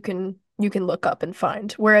that you can look up and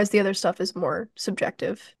find, whereas the other stuff is more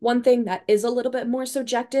subjective. One thing that is a little bit more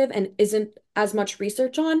subjective and isn't as much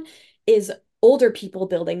research on is older people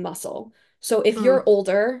building muscle. So if Mm, you're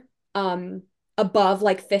older, um, above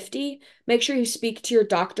like 50, make sure you speak to your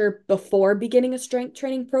doctor before beginning a strength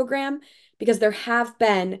training program because there have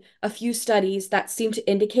been a few studies that seem to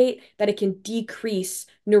indicate that it can decrease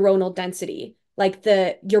neuronal density. Like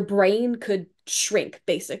your brain could shrink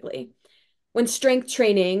basically. When strength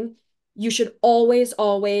training, you should always,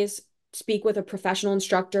 always speak with a professional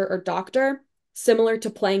instructor or doctor. Similar to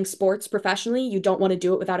playing sports professionally, you don't want to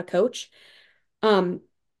do it without a coach. Um,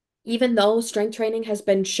 Even though strength training has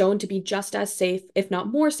been shown to be just as safe, if not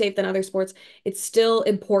more safe than other sports, it's still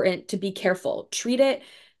important to be careful. Treat it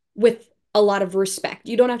with a lot of respect.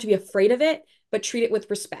 You don't have to be afraid of it, but treat it with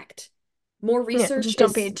respect. more Yeah, research is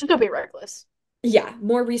just don't be reckless. yeah,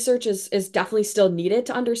 more research is definitely still needed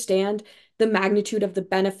to understand the magnitude of the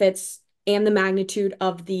benefits and the magnitude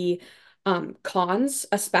of the cons,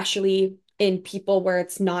 especially in people where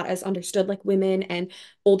it's not as understood, like women and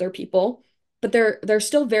older people. But there's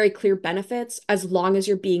still very clear benefits as long as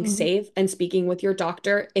you're being Hmm. safe and speaking with your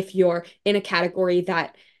doctor if you're in a category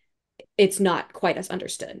that it's not quite as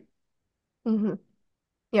understood. Hmm.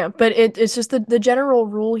 Yeah, but it's just the general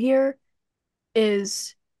rule here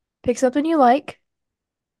is pick something you like,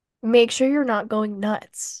 make sure you're not going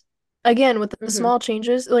nuts. Again, with the Hmm. small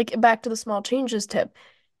changes, like back to the small changes tip.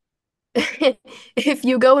 If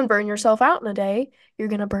you go and burn yourself out in a day, you're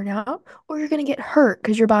gonna burn out or you're gonna get hurt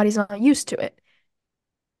because your body's not used to it.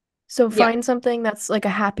 So Yeah. find something that's like a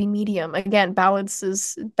happy medium. Again, balance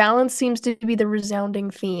seems to be the resounding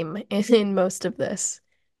theme in most of this.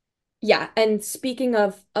 Yeah. And speaking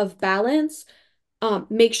of balance,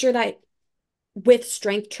 make sure that with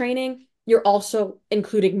strength training, you're also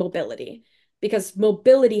including mobility because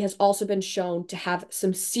mobility has also been shown to have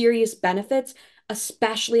some serious benefits,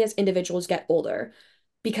 especially as individuals get older,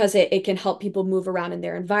 because it can help people move around in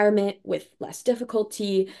their environment with less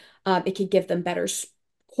difficulty. It can give them better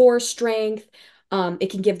core strength. It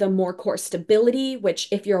can give them more core stability, which,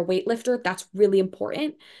 if you're a weightlifter, that's really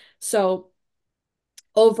important. So,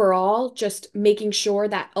 overall, just making sure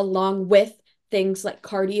that along with things like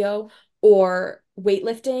cardio or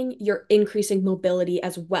weightlifting, you're increasing mobility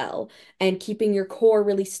as well and keeping your core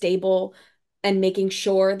really stable and making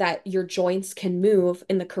sure that your joints can move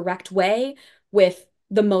in the correct way with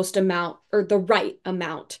the most amount or the right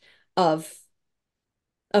amount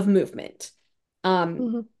of movement. Um,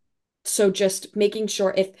 Hmm. so just making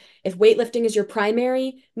sure if weightlifting is your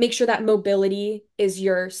primary, make sure that mobility is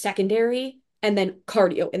your secondary and then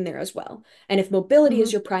cardio in there as well. And if mobility Hmm.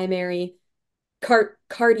 is your primary,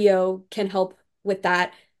 cardio can help with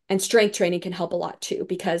that and strength training can help a lot too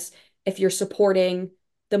because if you're supporting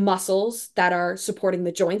the muscles that are supporting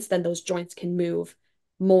the joints, then those joints can move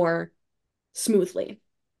more smoothly.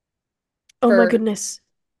 Oh my For goodness.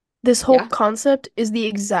 This whole yeah. concept is the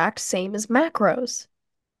exact same as macros.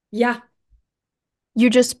 Yeah, You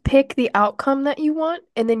just pick the outcome that you want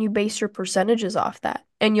and then you base your percentages off that,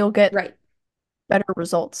 and you'll get right. better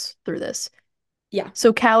results through this. Yeah.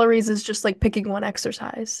 So calories is just like picking one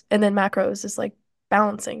exercise, and then macros is like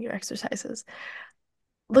balancing your exercises.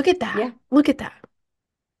 Look at that. Yeah. Look at that.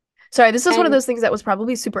 Sorry, this is one of And those things that was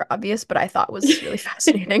probably super obvious, but I thought was really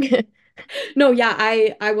fascinating. no, yeah,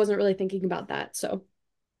 I wasn't really thinking about that. So,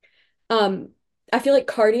 um, I feel like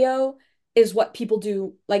cardio is what people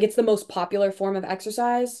do, like it's the most popular form of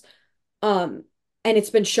exercise. Um, and it's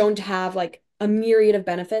been shown to have like a myriad of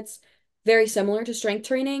benefits, very similar to strength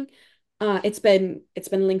training. It's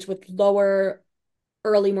been linked with lower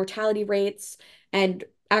early mortality rates, and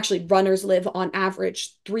actually runners live on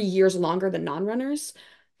average 3 years longer than non-runners.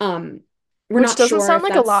 Um, we're Which not doesn't sure sound if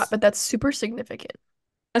like a lot, that's but that's super significant.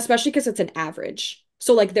 especially because it's an average.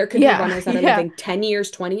 So like there could be Yeah, runners that are yeah, living 10 years,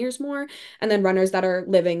 20 years more, and then runners that are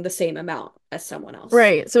living the same amount as someone else.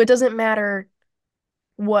 right. So it doesn't matter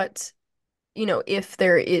what, if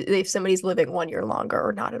if somebody's living 1 year longer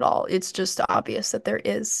or not at all. It's just obvious that there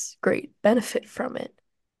is great benefit from it.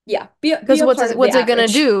 Yeah, be Because a part of the what's it gonna average.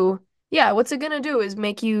 do? Yeah, what's it gonna do is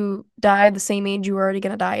make you die the same age you were already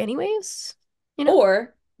gonna die anyways, you know?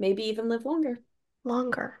 Or maybe even live longer.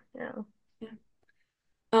 Longer, yeah. Yeah.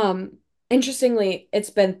 Um, Interestingly, it's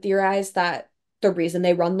been theorized that the reason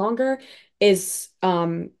they run longer is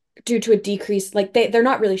due to a decrease, like they're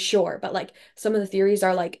not really sure, but like some of the theories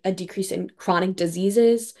are like a decrease in chronic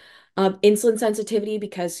diseases, insulin sensitivity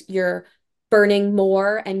because you're burning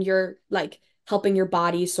more and you're like helping your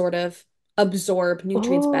body sort of absorb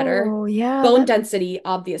nutrients better. Oh, yeah, Bone that density,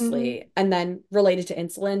 mhm. obviously, and then related to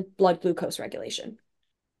insulin, blood glucose regulation.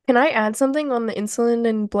 Can I add something on the insulin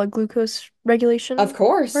and blood glucose Of regulation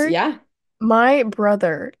course, part? yeah. My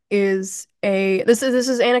brother is this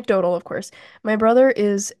is anecdotal, of course. My brother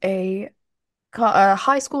is a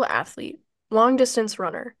high school athlete, long distance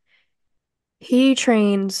runner. He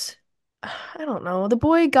trains, I don't know. The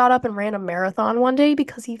boy got up and ran a marathon one day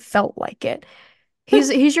because he felt like it.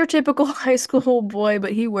 He's your typical high school boy,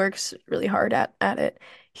 but he works really hard at it.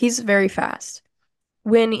 He's very fast.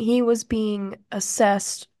 When he was being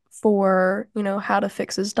assessed for, how to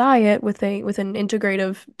fix his diet with an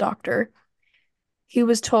integrative doctor, he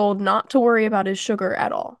was told not to worry about his sugar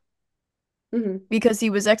at all Hmm. because he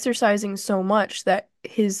was exercising so much that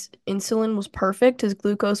his insulin was perfect, his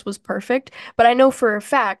glucose was perfect. But I know for a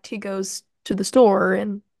fact he goes to the store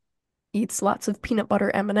and eats lots of peanut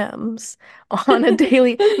butter M&Ms on a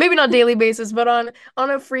daily, maybe not daily basis, but on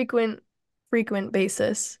a frequent. frequent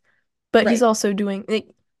basis, but he's Right. also doing like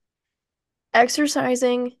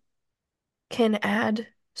exercising can add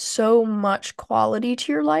so much quality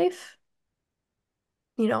to your life.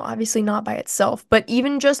 Obviously not by itself, but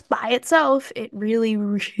even just by itself, it really,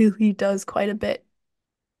 really does quite a bit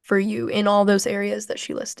for you in all those areas that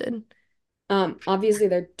she listed. Obviously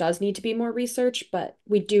there does need to be more research, but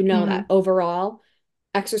we do know that Hmm. overall,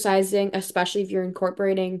 exercising, especially if you're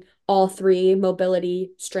incorporating all three,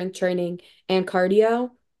 mobility, strength training, and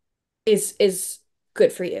cardio, is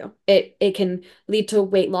good for you. It can lead to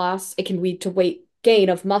weight loss, it can lead to weight gain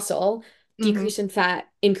of muscle, Hmm. decrease in fat,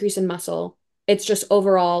 increase in muscle. It's just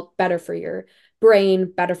overall better for your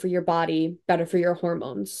brain, better for your body, better for your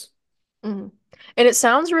hormones. Hmm. And it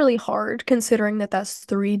sounds really hard considering that that's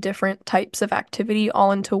three different types of activity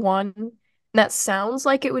all into one. And that sounds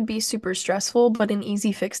like it would be super stressful, but an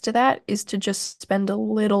easy fix to that is to just spend a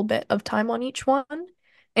little bit of time on each one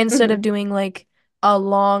instead of Hmm. doing like a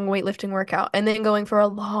long weightlifting workout and then going for a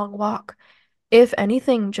long walk. If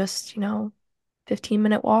anything, just,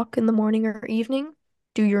 15-minute walk in the morning or evening,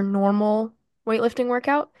 do your normal weightlifting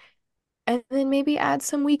workout, and then maybe add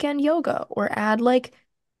some weekend yoga or add like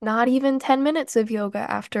not even 10 minutes of yoga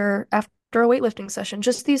after a weightlifting session.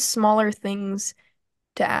 Just these smaller things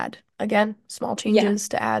to add. Again, small Yeah. changes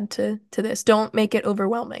to add to this. Don't make it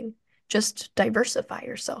overwhelming. Just diversify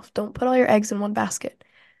yourself. Don't put all your eggs in one basket.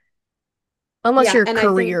 Unless Yeah, your and I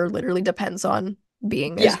think career literally depends on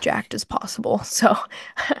being as yeah. jacked as possible. So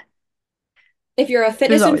If you're a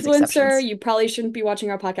there's fitness always influencer, exceptions. you probably shouldn't be watching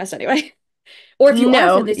our podcast anyway. Or if you are a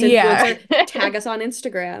No, fitness yeah. influencer, tag us on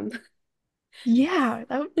Instagram. Yeah,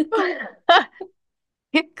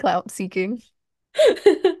 clout seeking.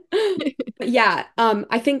 But yeah,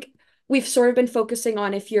 I think we've sort of been focusing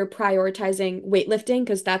on if you're prioritizing weightlifting,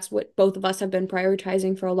 because that's what both of us have been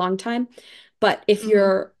prioritizing for a long time. But Hmm.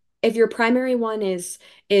 if your primary one is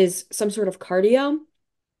some sort of cardio,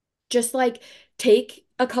 just like take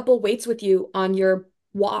a couple weights with you on your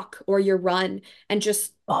walk or your run and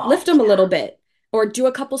just Oh, lift them a little yeah. bit or do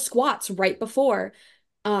a couple squats right before.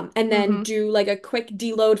 And then Hmm. do like a quick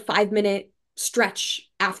deload 5 minute stretch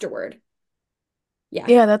afterward. Yeah.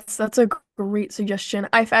 Yeah, that's a great suggestion.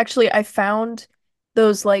 I found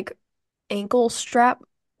those like ankle strap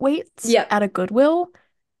weights Yep. at a Goodwill,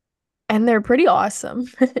 and they're pretty awesome.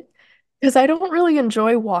 Because I don't really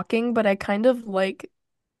enjoy walking, but I kind of like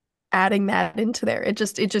adding that into there. It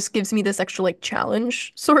just gives me this extra like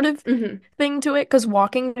challenge sort of Hmm. thing to it, because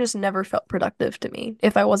walking just never felt productive to me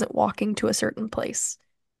if I wasn't walking to a certain place.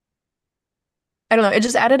 I don't know, it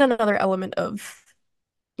just added another element of,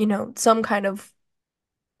 some kind of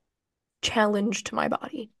challenge to my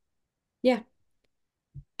body. Yeah.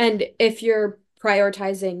 And if you're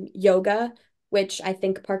prioritizing yoga, which I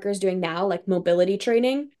think Parker's doing now, like mobility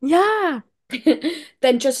training, Yeah,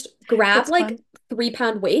 then just grab it's like fun. 3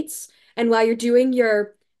 pound weights. And while you're doing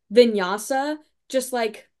your vinyasa, just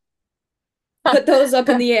like put those up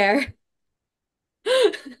in the air.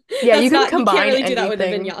 Yeah, you That's can not, you can't combine really do that with a anything.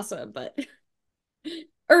 vinyasa, but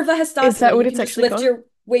or Is that Vahastasana, what you it's can just actually lift called? your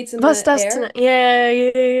weights in the Vastasana. air, Yeah,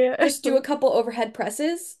 yeah, just do yeah. a couple overhead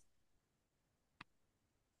presses.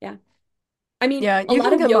 Yeah. I mean, Yeah, a you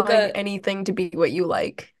lot can of combine yoga, anything to be what you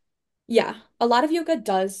like. yeah, a lot of yoga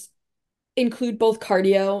does include both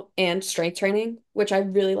cardio and strength training, which I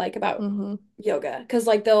really like about Hmm. yoga. Because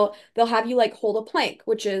like they'll have you like hold a plank,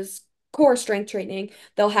 which is core strength training.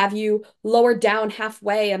 They'll have you lower down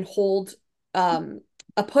halfway and hold um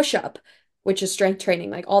a push-up, which is strength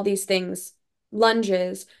training, like all these things,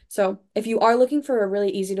 lunges. So if you are looking for a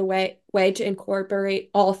really easy to way to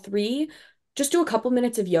incorporate all three, just do a couple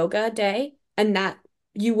minutes of yoga a day, and that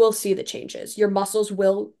you will see the changes. Your muscles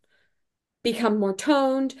will become more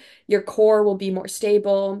toned, your core will be more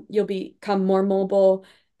stable, you'll become more mobile,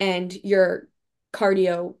 and your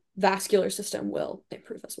cardiovascular system will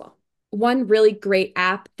improve as well. One really great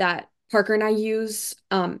app that Parker and I use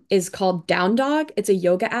is called Down Dog. It's a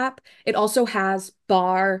yoga app. It also has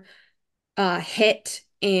bar, hit,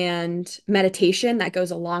 and meditation that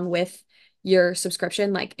goes along with your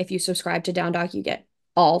subscription. Like if you subscribe to Down Dog, you get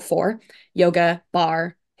all four: yoga,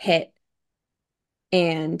 bar, hit,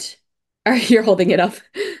 and or you're holding it up.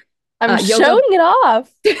 I'm Yoga, showing it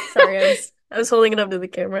off. Sorry, I was holding it up to the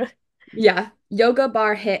camera. yeah, yoga,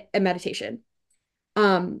 bar, hit, and meditation.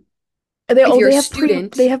 Um, They if oh you're a they have pre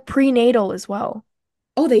they student, have prenatal as well,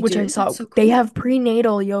 oh, they which I do. That's saw. so They cool. have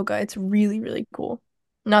prenatal yoga. It's really, really cool.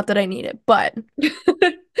 Not that I need it, but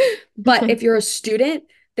But if you're a student,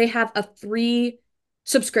 they have a free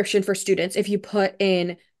subscription for students if you put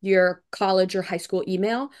in your college or high school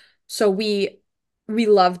email. So we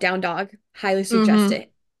love Down Dog. Highly suggest hmm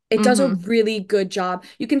it. it does a Mm-hmm. really good job.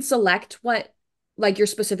 You can select what like your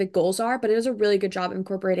specific goals are, but it does a really good job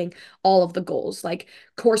incorporating all of the goals, like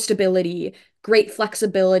core stability, great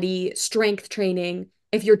flexibility, strength training,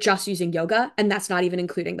 if you're just using yoga, and that's not even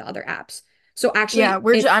including the other apps. So Yeah, actually,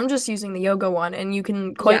 I'm just using the yoga one, and you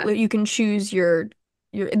can yeah. you can choose your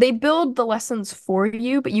they build the lessons for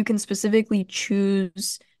you, but you can specifically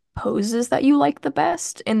choose poses that you like the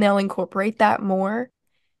best, and they'll incorporate that more.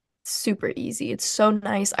 Super easy. It's so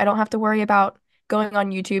nice. I don't have to worry about going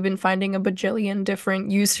on YouTube and finding a bajillion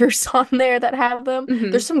different users on there that have them.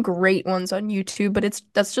 There's Hmm. some great ones on YouTube, but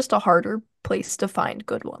that's just a harder place to find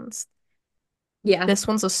good ones. Yeah. This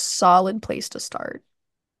one's a solid place to start.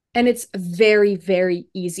 And it's very, very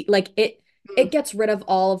easy. Like it Mm. gets rid of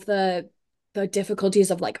all of the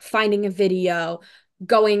difficulties of like finding a video,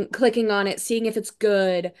 going, clicking on it, seeing if it's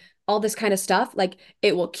good, all this kind of stuff. Like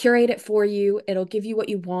it will curate it for you. It'll give you what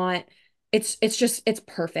you want. It's just it's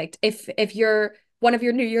perfect. If you're one of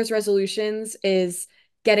your New Year's resolutions is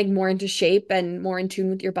getting more into shape and more in tune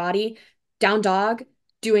with your body, Down Dog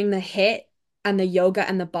doing the hit and the yoga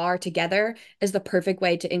and the bar together is the perfect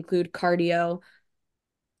way to include cardio,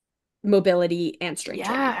 mobility, and strength Yeah,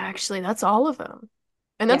 training. actually, that's all of them.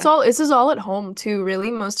 And that's Yeah. all, this is all at home too,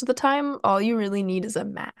 really. Most of the time, all you really need is a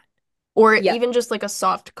mat or Yep. even just like a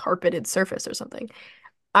soft carpeted surface or something.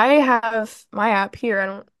 I have my app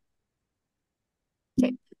here.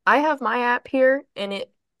 Okay. I have my app here and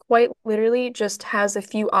it quite literally just has a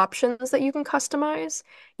few options that you can customize.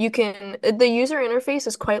 The user interface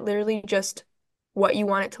is quite literally just what you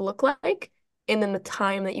want it to look like and then the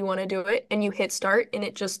time that you want to do it and you hit start and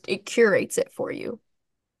it curates it for you.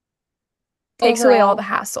 Takes away all the Overall,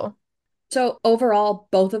 hassle. overall,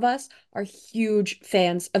 both of us are huge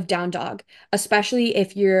fans of Down Dog, especially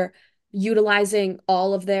if you're utilizing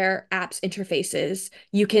all of their apps interfaces.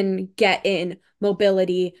 You can get in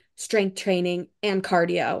mobility, strength training, and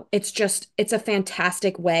cardio. It's a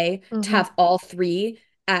fantastic way to Hmm. have all three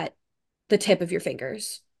at the tip of your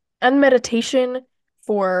fingers. And meditation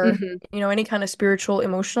for, Hmm. any kind of spiritual,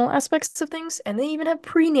 emotional aspects of things. And they even have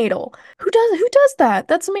prenatal. Who does that?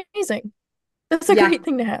 That's amazing. That's a Yeah, great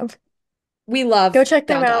thing to have. we Go love check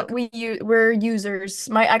them Down out. Dog. We're users.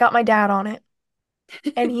 I got my dad on it,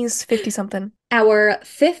 and he's 50 something. Our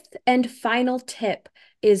fifth and final tip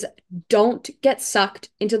is don't get sucked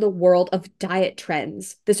into the world of diet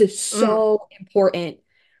trends. This is Mm, so important.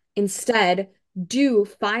 Instead, do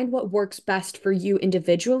find what works best for you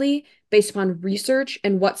individually based upon research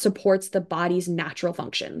and what supports the body's natural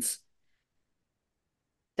functions.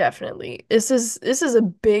 definitely. This is a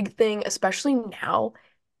big thing, especially now.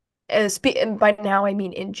 And by now I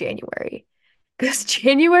mean in January. Because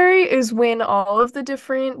January is when all of the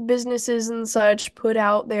different businesses and such put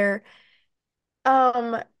out their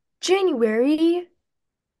um January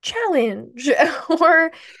challenge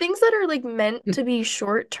or things that are like meant to be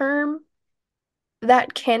short term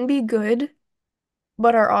that can be good,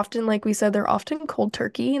 but are often, like we said, they're often cold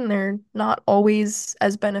turkey and they're not always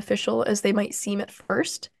as beneficial as they might seem at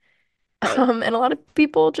first. Right. And a lot of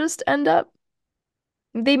people just end up,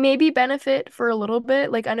 they maybe benefit for a little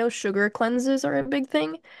bit. Like I know sugar cleanses are a big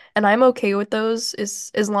thing, and I'm okay with those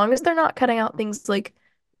as long as they're not cutting out things like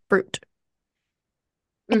fruit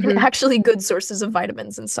and Hmm. actually good sources of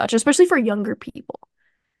vitamins and such, especially for younger people.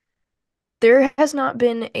 There has not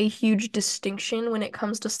been a huge distinction when it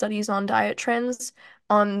comes to studies on diet trends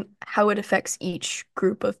on how it affects each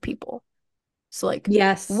group of people. So like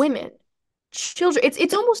Yes. women, children,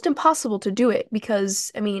 it's almost impossible to do it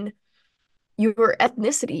because I mean, your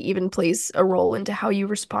ethnicity even plays a role into how you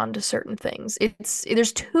respond to certain things.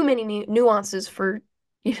 There's too many nuances for,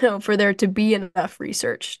 for there to be enough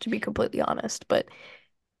research to be completely honest, but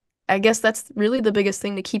I guess that's really the biggest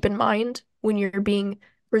thing to keep in mind when you're being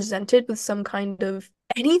presented with some kind of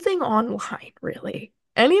anything online, really.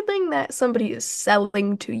 Anything that somebody is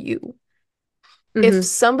selling to you. If Hmm.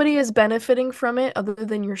 somebody is benefiting from it other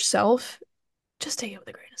than yourself, just take it with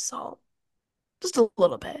a grain of salt. Just a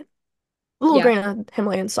little bit. A little Yeah. grain of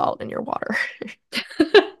Himalayan salt in your water.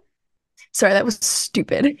 Sorry, that was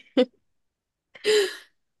stupid.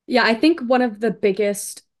 Yeah, I think one of the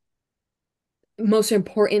biggest, most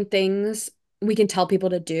important things we can tell people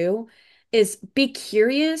to do is be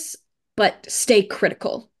curious, but stay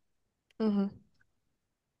critical. Hmm.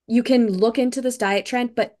 You can look into this diet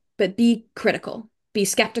trend, but be critical, be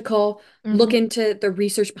skeptical, look Hmm. into the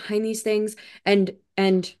research behind these things, and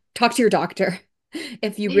talk to your doctor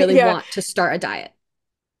if you really Yeah. want to start a diet.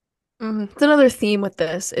 It's another theme with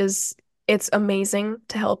this is it's amazing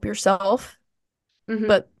to help yourself, Hmm.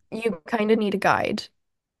 but you kind of need a guide.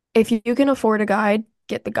 If you can afford a guide,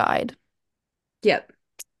 get the guide. Yep.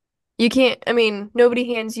 You can't, I mean,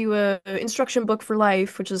 nobody hands you a instruction book for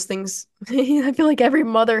life, which is things I feel like every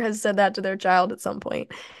mother has said that to their child at some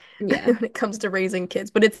point Yeah. when it comes to raising kids.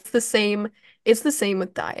 But it's the same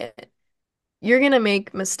with diet. You're gonna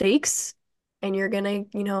make mistakes and you're gonna,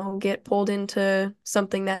 get pulled into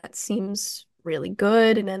something that seems really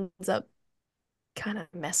good and ends up kind of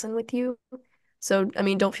messing with you. So, I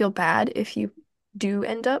mean, don't feel bad if you do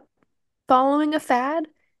end up following a fad.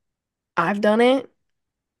 I've done it.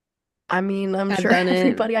 I mean, I'm I've sure done it.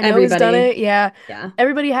 everybody I know has done Everybody. it. Yeah, Yeah.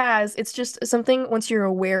 everybody has. It's just something, once you're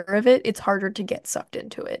aware of it, it's harder to get sucked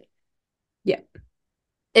into it. Yeah.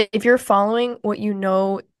 If you're following what you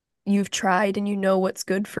know you've tried and you know what's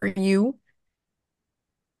good for you,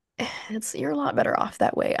 you're a lot better off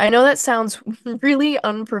that way. I know that sounds really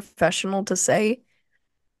unprofessional to say,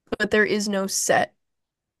 but there is no set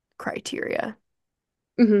criteria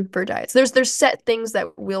Hmm. for diets. There's set things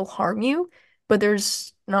that will harm you, but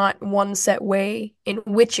there's not one set way in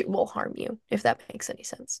which it will harm you, if that makes any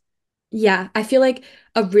sense. Yeah, I feel like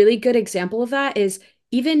a really good example of that is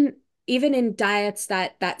even even in diets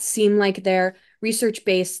that seem like they're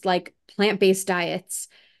research-based, like plant-based diets,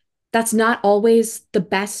 that's not always the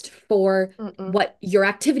best for Mm-mm. what your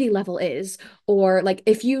activity level is. Or like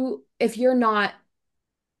if you're not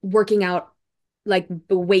working out like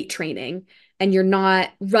the weight training and you're not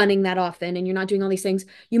running that often and you're not doing all these things,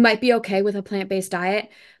 you might be okay with a plant-based diet.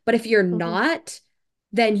 But if you're Hmm. not,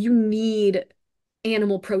 then you need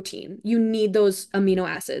animal protein. You need those amino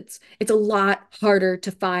acids. It's a lot harder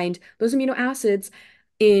to find those amino acids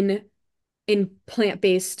in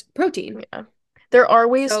plant-based protein. Yeah. There are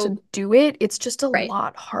ways to So, do it. It's just a right.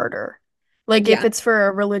 lot harder. Like if Yeah. it's for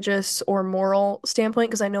a religious or moral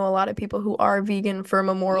standpoint, because I know a lot of people who are vegan from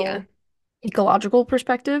a Yeah. moral, ecological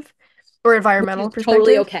perspective or Which is environmental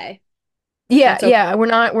totally perspective. okay. Yeah, That's okay. yeah, we're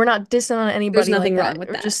not dissing on There's anybody like nothing wrong that. with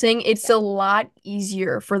We're that. just saying it's Yeah. a lot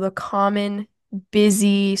easier for the common,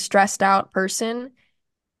 busy, stressed out person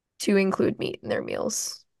to include meat in their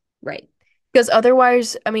meals. Right. Because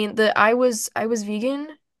otherwise, I mean, the I was vegan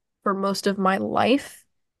for most of my life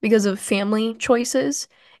because of family choices,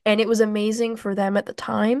 and it was amazing for them at the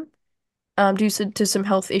time, due to some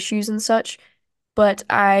health issues and such. But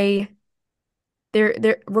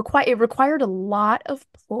it required a lot of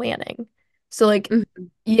planning. So like, Mhm.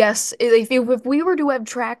 yes, if we were to have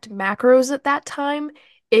tracked macros at that time,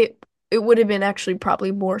 it would have been actually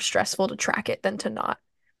probably more stressful to track it than to not.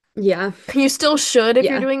 Yeah. You still should if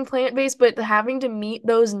you're Yeah. doing plant-based, but having to meet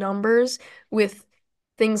those numbers with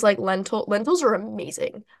things like lentils are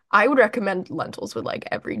amazing. I would recommend lentils with like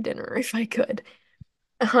every dinner if I could.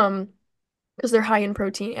 Um, because they're high in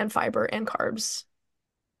protein and fiber and carbs,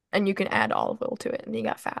 and you can add olive oil to it, and you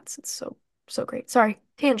got fats. It's so great. Sorry,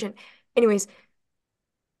 tangent. Anyways,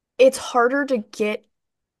 it's harder to get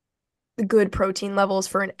the good protein levels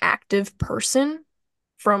for an active person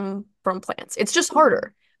from plants. It's just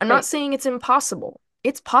harder. I'm not Right. saying it's impossible.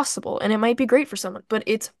 It's possible and it might be great for someone, but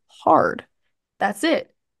it's hard. That's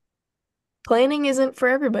it. Planning isn't for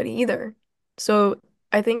everybody either. So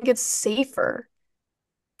I think it's safer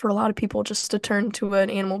for a lot of people just to turn to an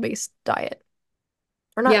animal-based diet.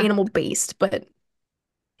 Or not Yeah. animal-based, but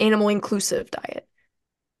animal-inclusive diet.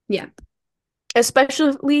 Yeah.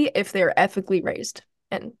 Especially if they're ethically raised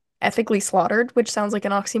and ethically slaughtered, which sounds like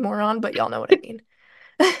an oxymoron, but y'all know what I mean.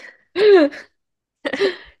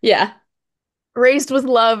 Yeah. Raised with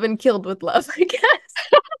love and killed with love, I guess.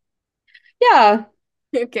 Yeah.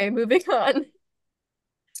 Okay, moving on.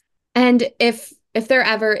 And if there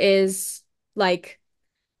ever is like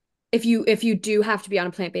if you do have to be on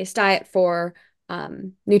a plant-based diet for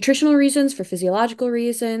nutritional reasons, for physiological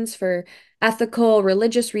reasons, for ethical,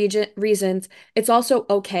 religious reasons, it's also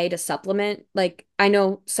okay to supplement. Like I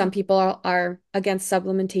know some people are against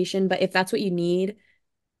supplementation, but if that's what you need,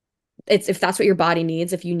 it's if that's what your body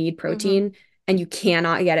needs, if you need Hmm. protein and you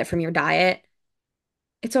cannot get it from your diet,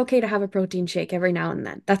 it's okay to have a protein shake every now and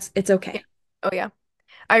then. It's Yeah. okay. Oh yeah.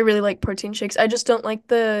 I really like protein shakes. I just don't like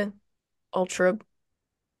the ultra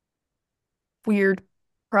weird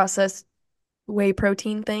processed whey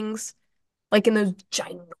protein things. Like in those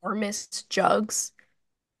ginormous jugs.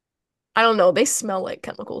 I don't know, they smell like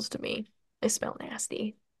chemicals to me. They smell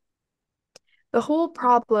nasty. The whole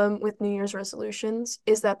problem with New Year's resolutions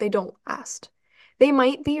is that they don't last. They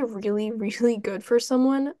might be really, really good for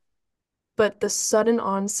someone, but the sudden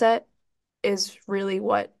onset is really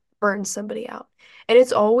what burns somebody out. And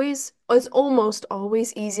it's almost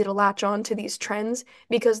always easy to latch on to these trends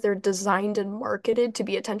because they're designed and marketed to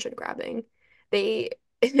be attention grabbing. They,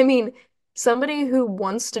 I mean, somebody who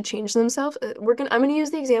wants to change themselves, I'm gonna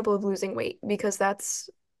use the example of losing weight because that's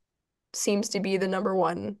seems to be the number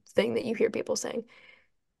one thing that you hear people saying.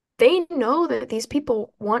 They know that these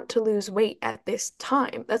people want to lose weight at this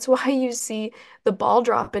time. That's why you see the ball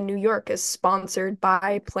drop in New York is sponsored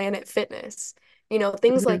by Planet Fitness,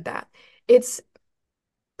 things like Mhm. that. It's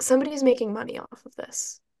somebody's making money off of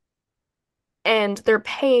this, and they're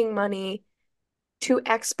paying money to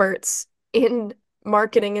experts in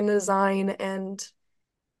marketing and design, and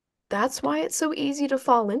that's why it's so easy to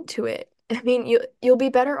fall into it. I mean, you'll be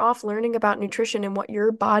better off learning about nutrition and what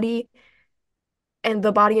your body and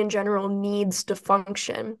the body in general needs to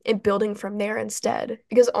function and building from there instead.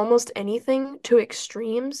 Because almost anything to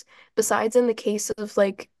extremes, besides in the case of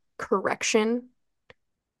like correction,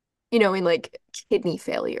 in like kidney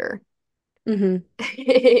failure, Mhm.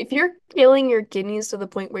 if you're killing your kidneys to the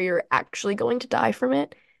point where you're actually going to die from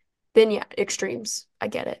it, then yeah, extremes. I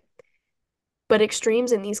get it. But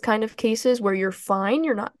extremes in these kind of cases where you're fine,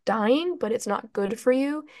 you're not dying, but it's not good for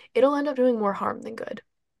you, it'll end up doing more harm than good.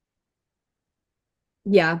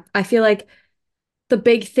 Yeah, I feel like the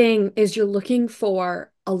big thing is you're looking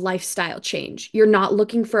for a lifestyle change. You're not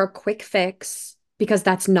looking for a quick fix because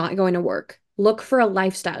that's not going to work. Look for a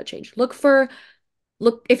lifestyle change. Look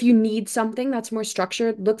if you need something that's more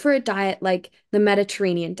structured, look for a diet like the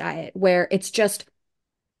Mediterranean diet where it's just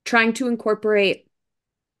trying to incorporate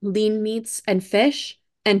lean meats and fish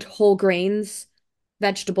and whole grains,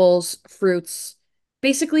 vegetables, fruits.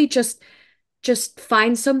 Basically just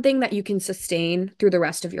find something that you can sustain through the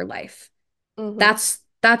rest of your life. Hmm. That's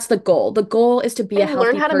the goal. The goal is to be a And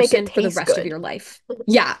learn healthy how to make it person for the taste rest of good. your life.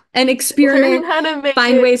 Yeah, and Learn experiment, how to make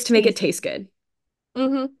find it ways to make it taste. taste good.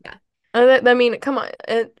 Hmm. Yeah. I mean, come on.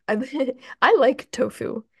 I like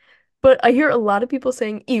tofu, but I hear a lot of people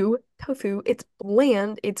saying, ew, tofu, it's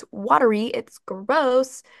bland, it's watery, it's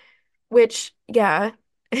gross, which, yeah,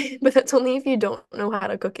 but that's only if you don't know how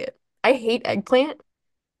to cook it. I hate eggplant,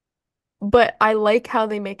 but I like how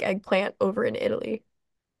they make eggplant over in Italy.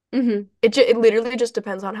 Hmm. It literally just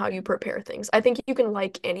depends on how you prepare things. I think you can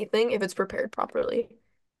like anything if it's prepared properly.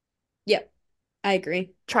 Yep, I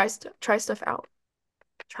agree. Try stuff out.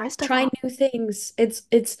 Try stuff Try out. new things. It's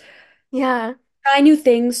Yeah. try new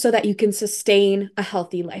things so that you can sustain a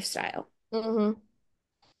healthy lifestyle. Hmm.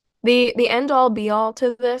 The end all be all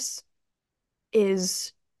to this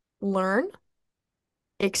is learn,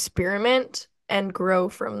 experiment, and grow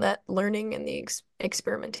from that learning and the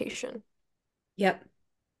experimentation. Yep.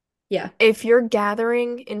 Yeah. If you're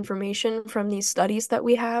gathering information from these studies that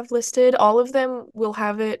we have listed, all of them will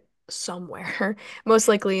have it somewhere, most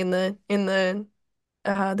likely in the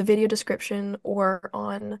video description or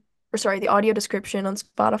sorry, the audio description on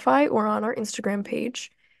Spotify or on our Instagram page.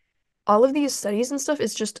 All of these studies and stuff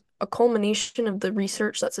is just a culmination of the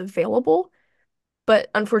research that's available, but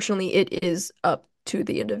unfortunately, it is up to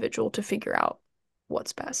the individual to figure out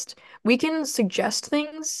what's best. We can suggest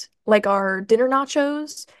things like our dinner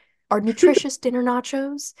nachos, our nutritious dinner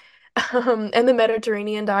nachos, and the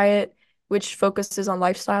Mediterranean diet, which focuses on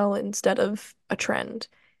lifestyle instead of a trend.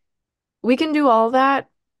 We can do all that,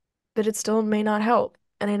 but it still may not help.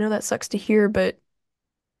 And I know that sucks to hear, but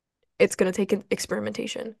it's going to take an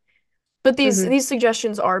experimentation. But these Hmm. these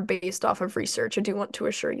suggestions are based off of research. I do want to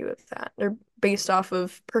assure you of that. They're based off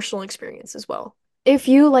of personal experience as well. If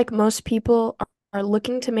you, like most people, are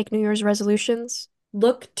looking to make New Year's resolutions,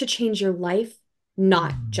 Look to change your life,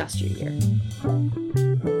 not just your year.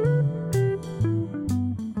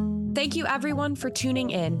 Thank you, everyone, for tuning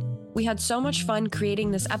in. We had so much fun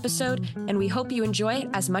creating this episode, and we hope you enjoy it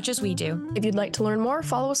as much as we do. if you'd like to learn more,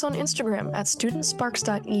 follow us on Instagram at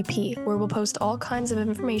studentsparks.ep, where we'll post all kinds of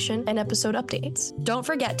information and episode updates. Don't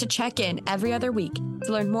forget to check in every other week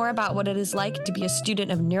to learn more about what it is like to be a student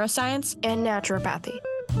of neuroscience And naturopathy.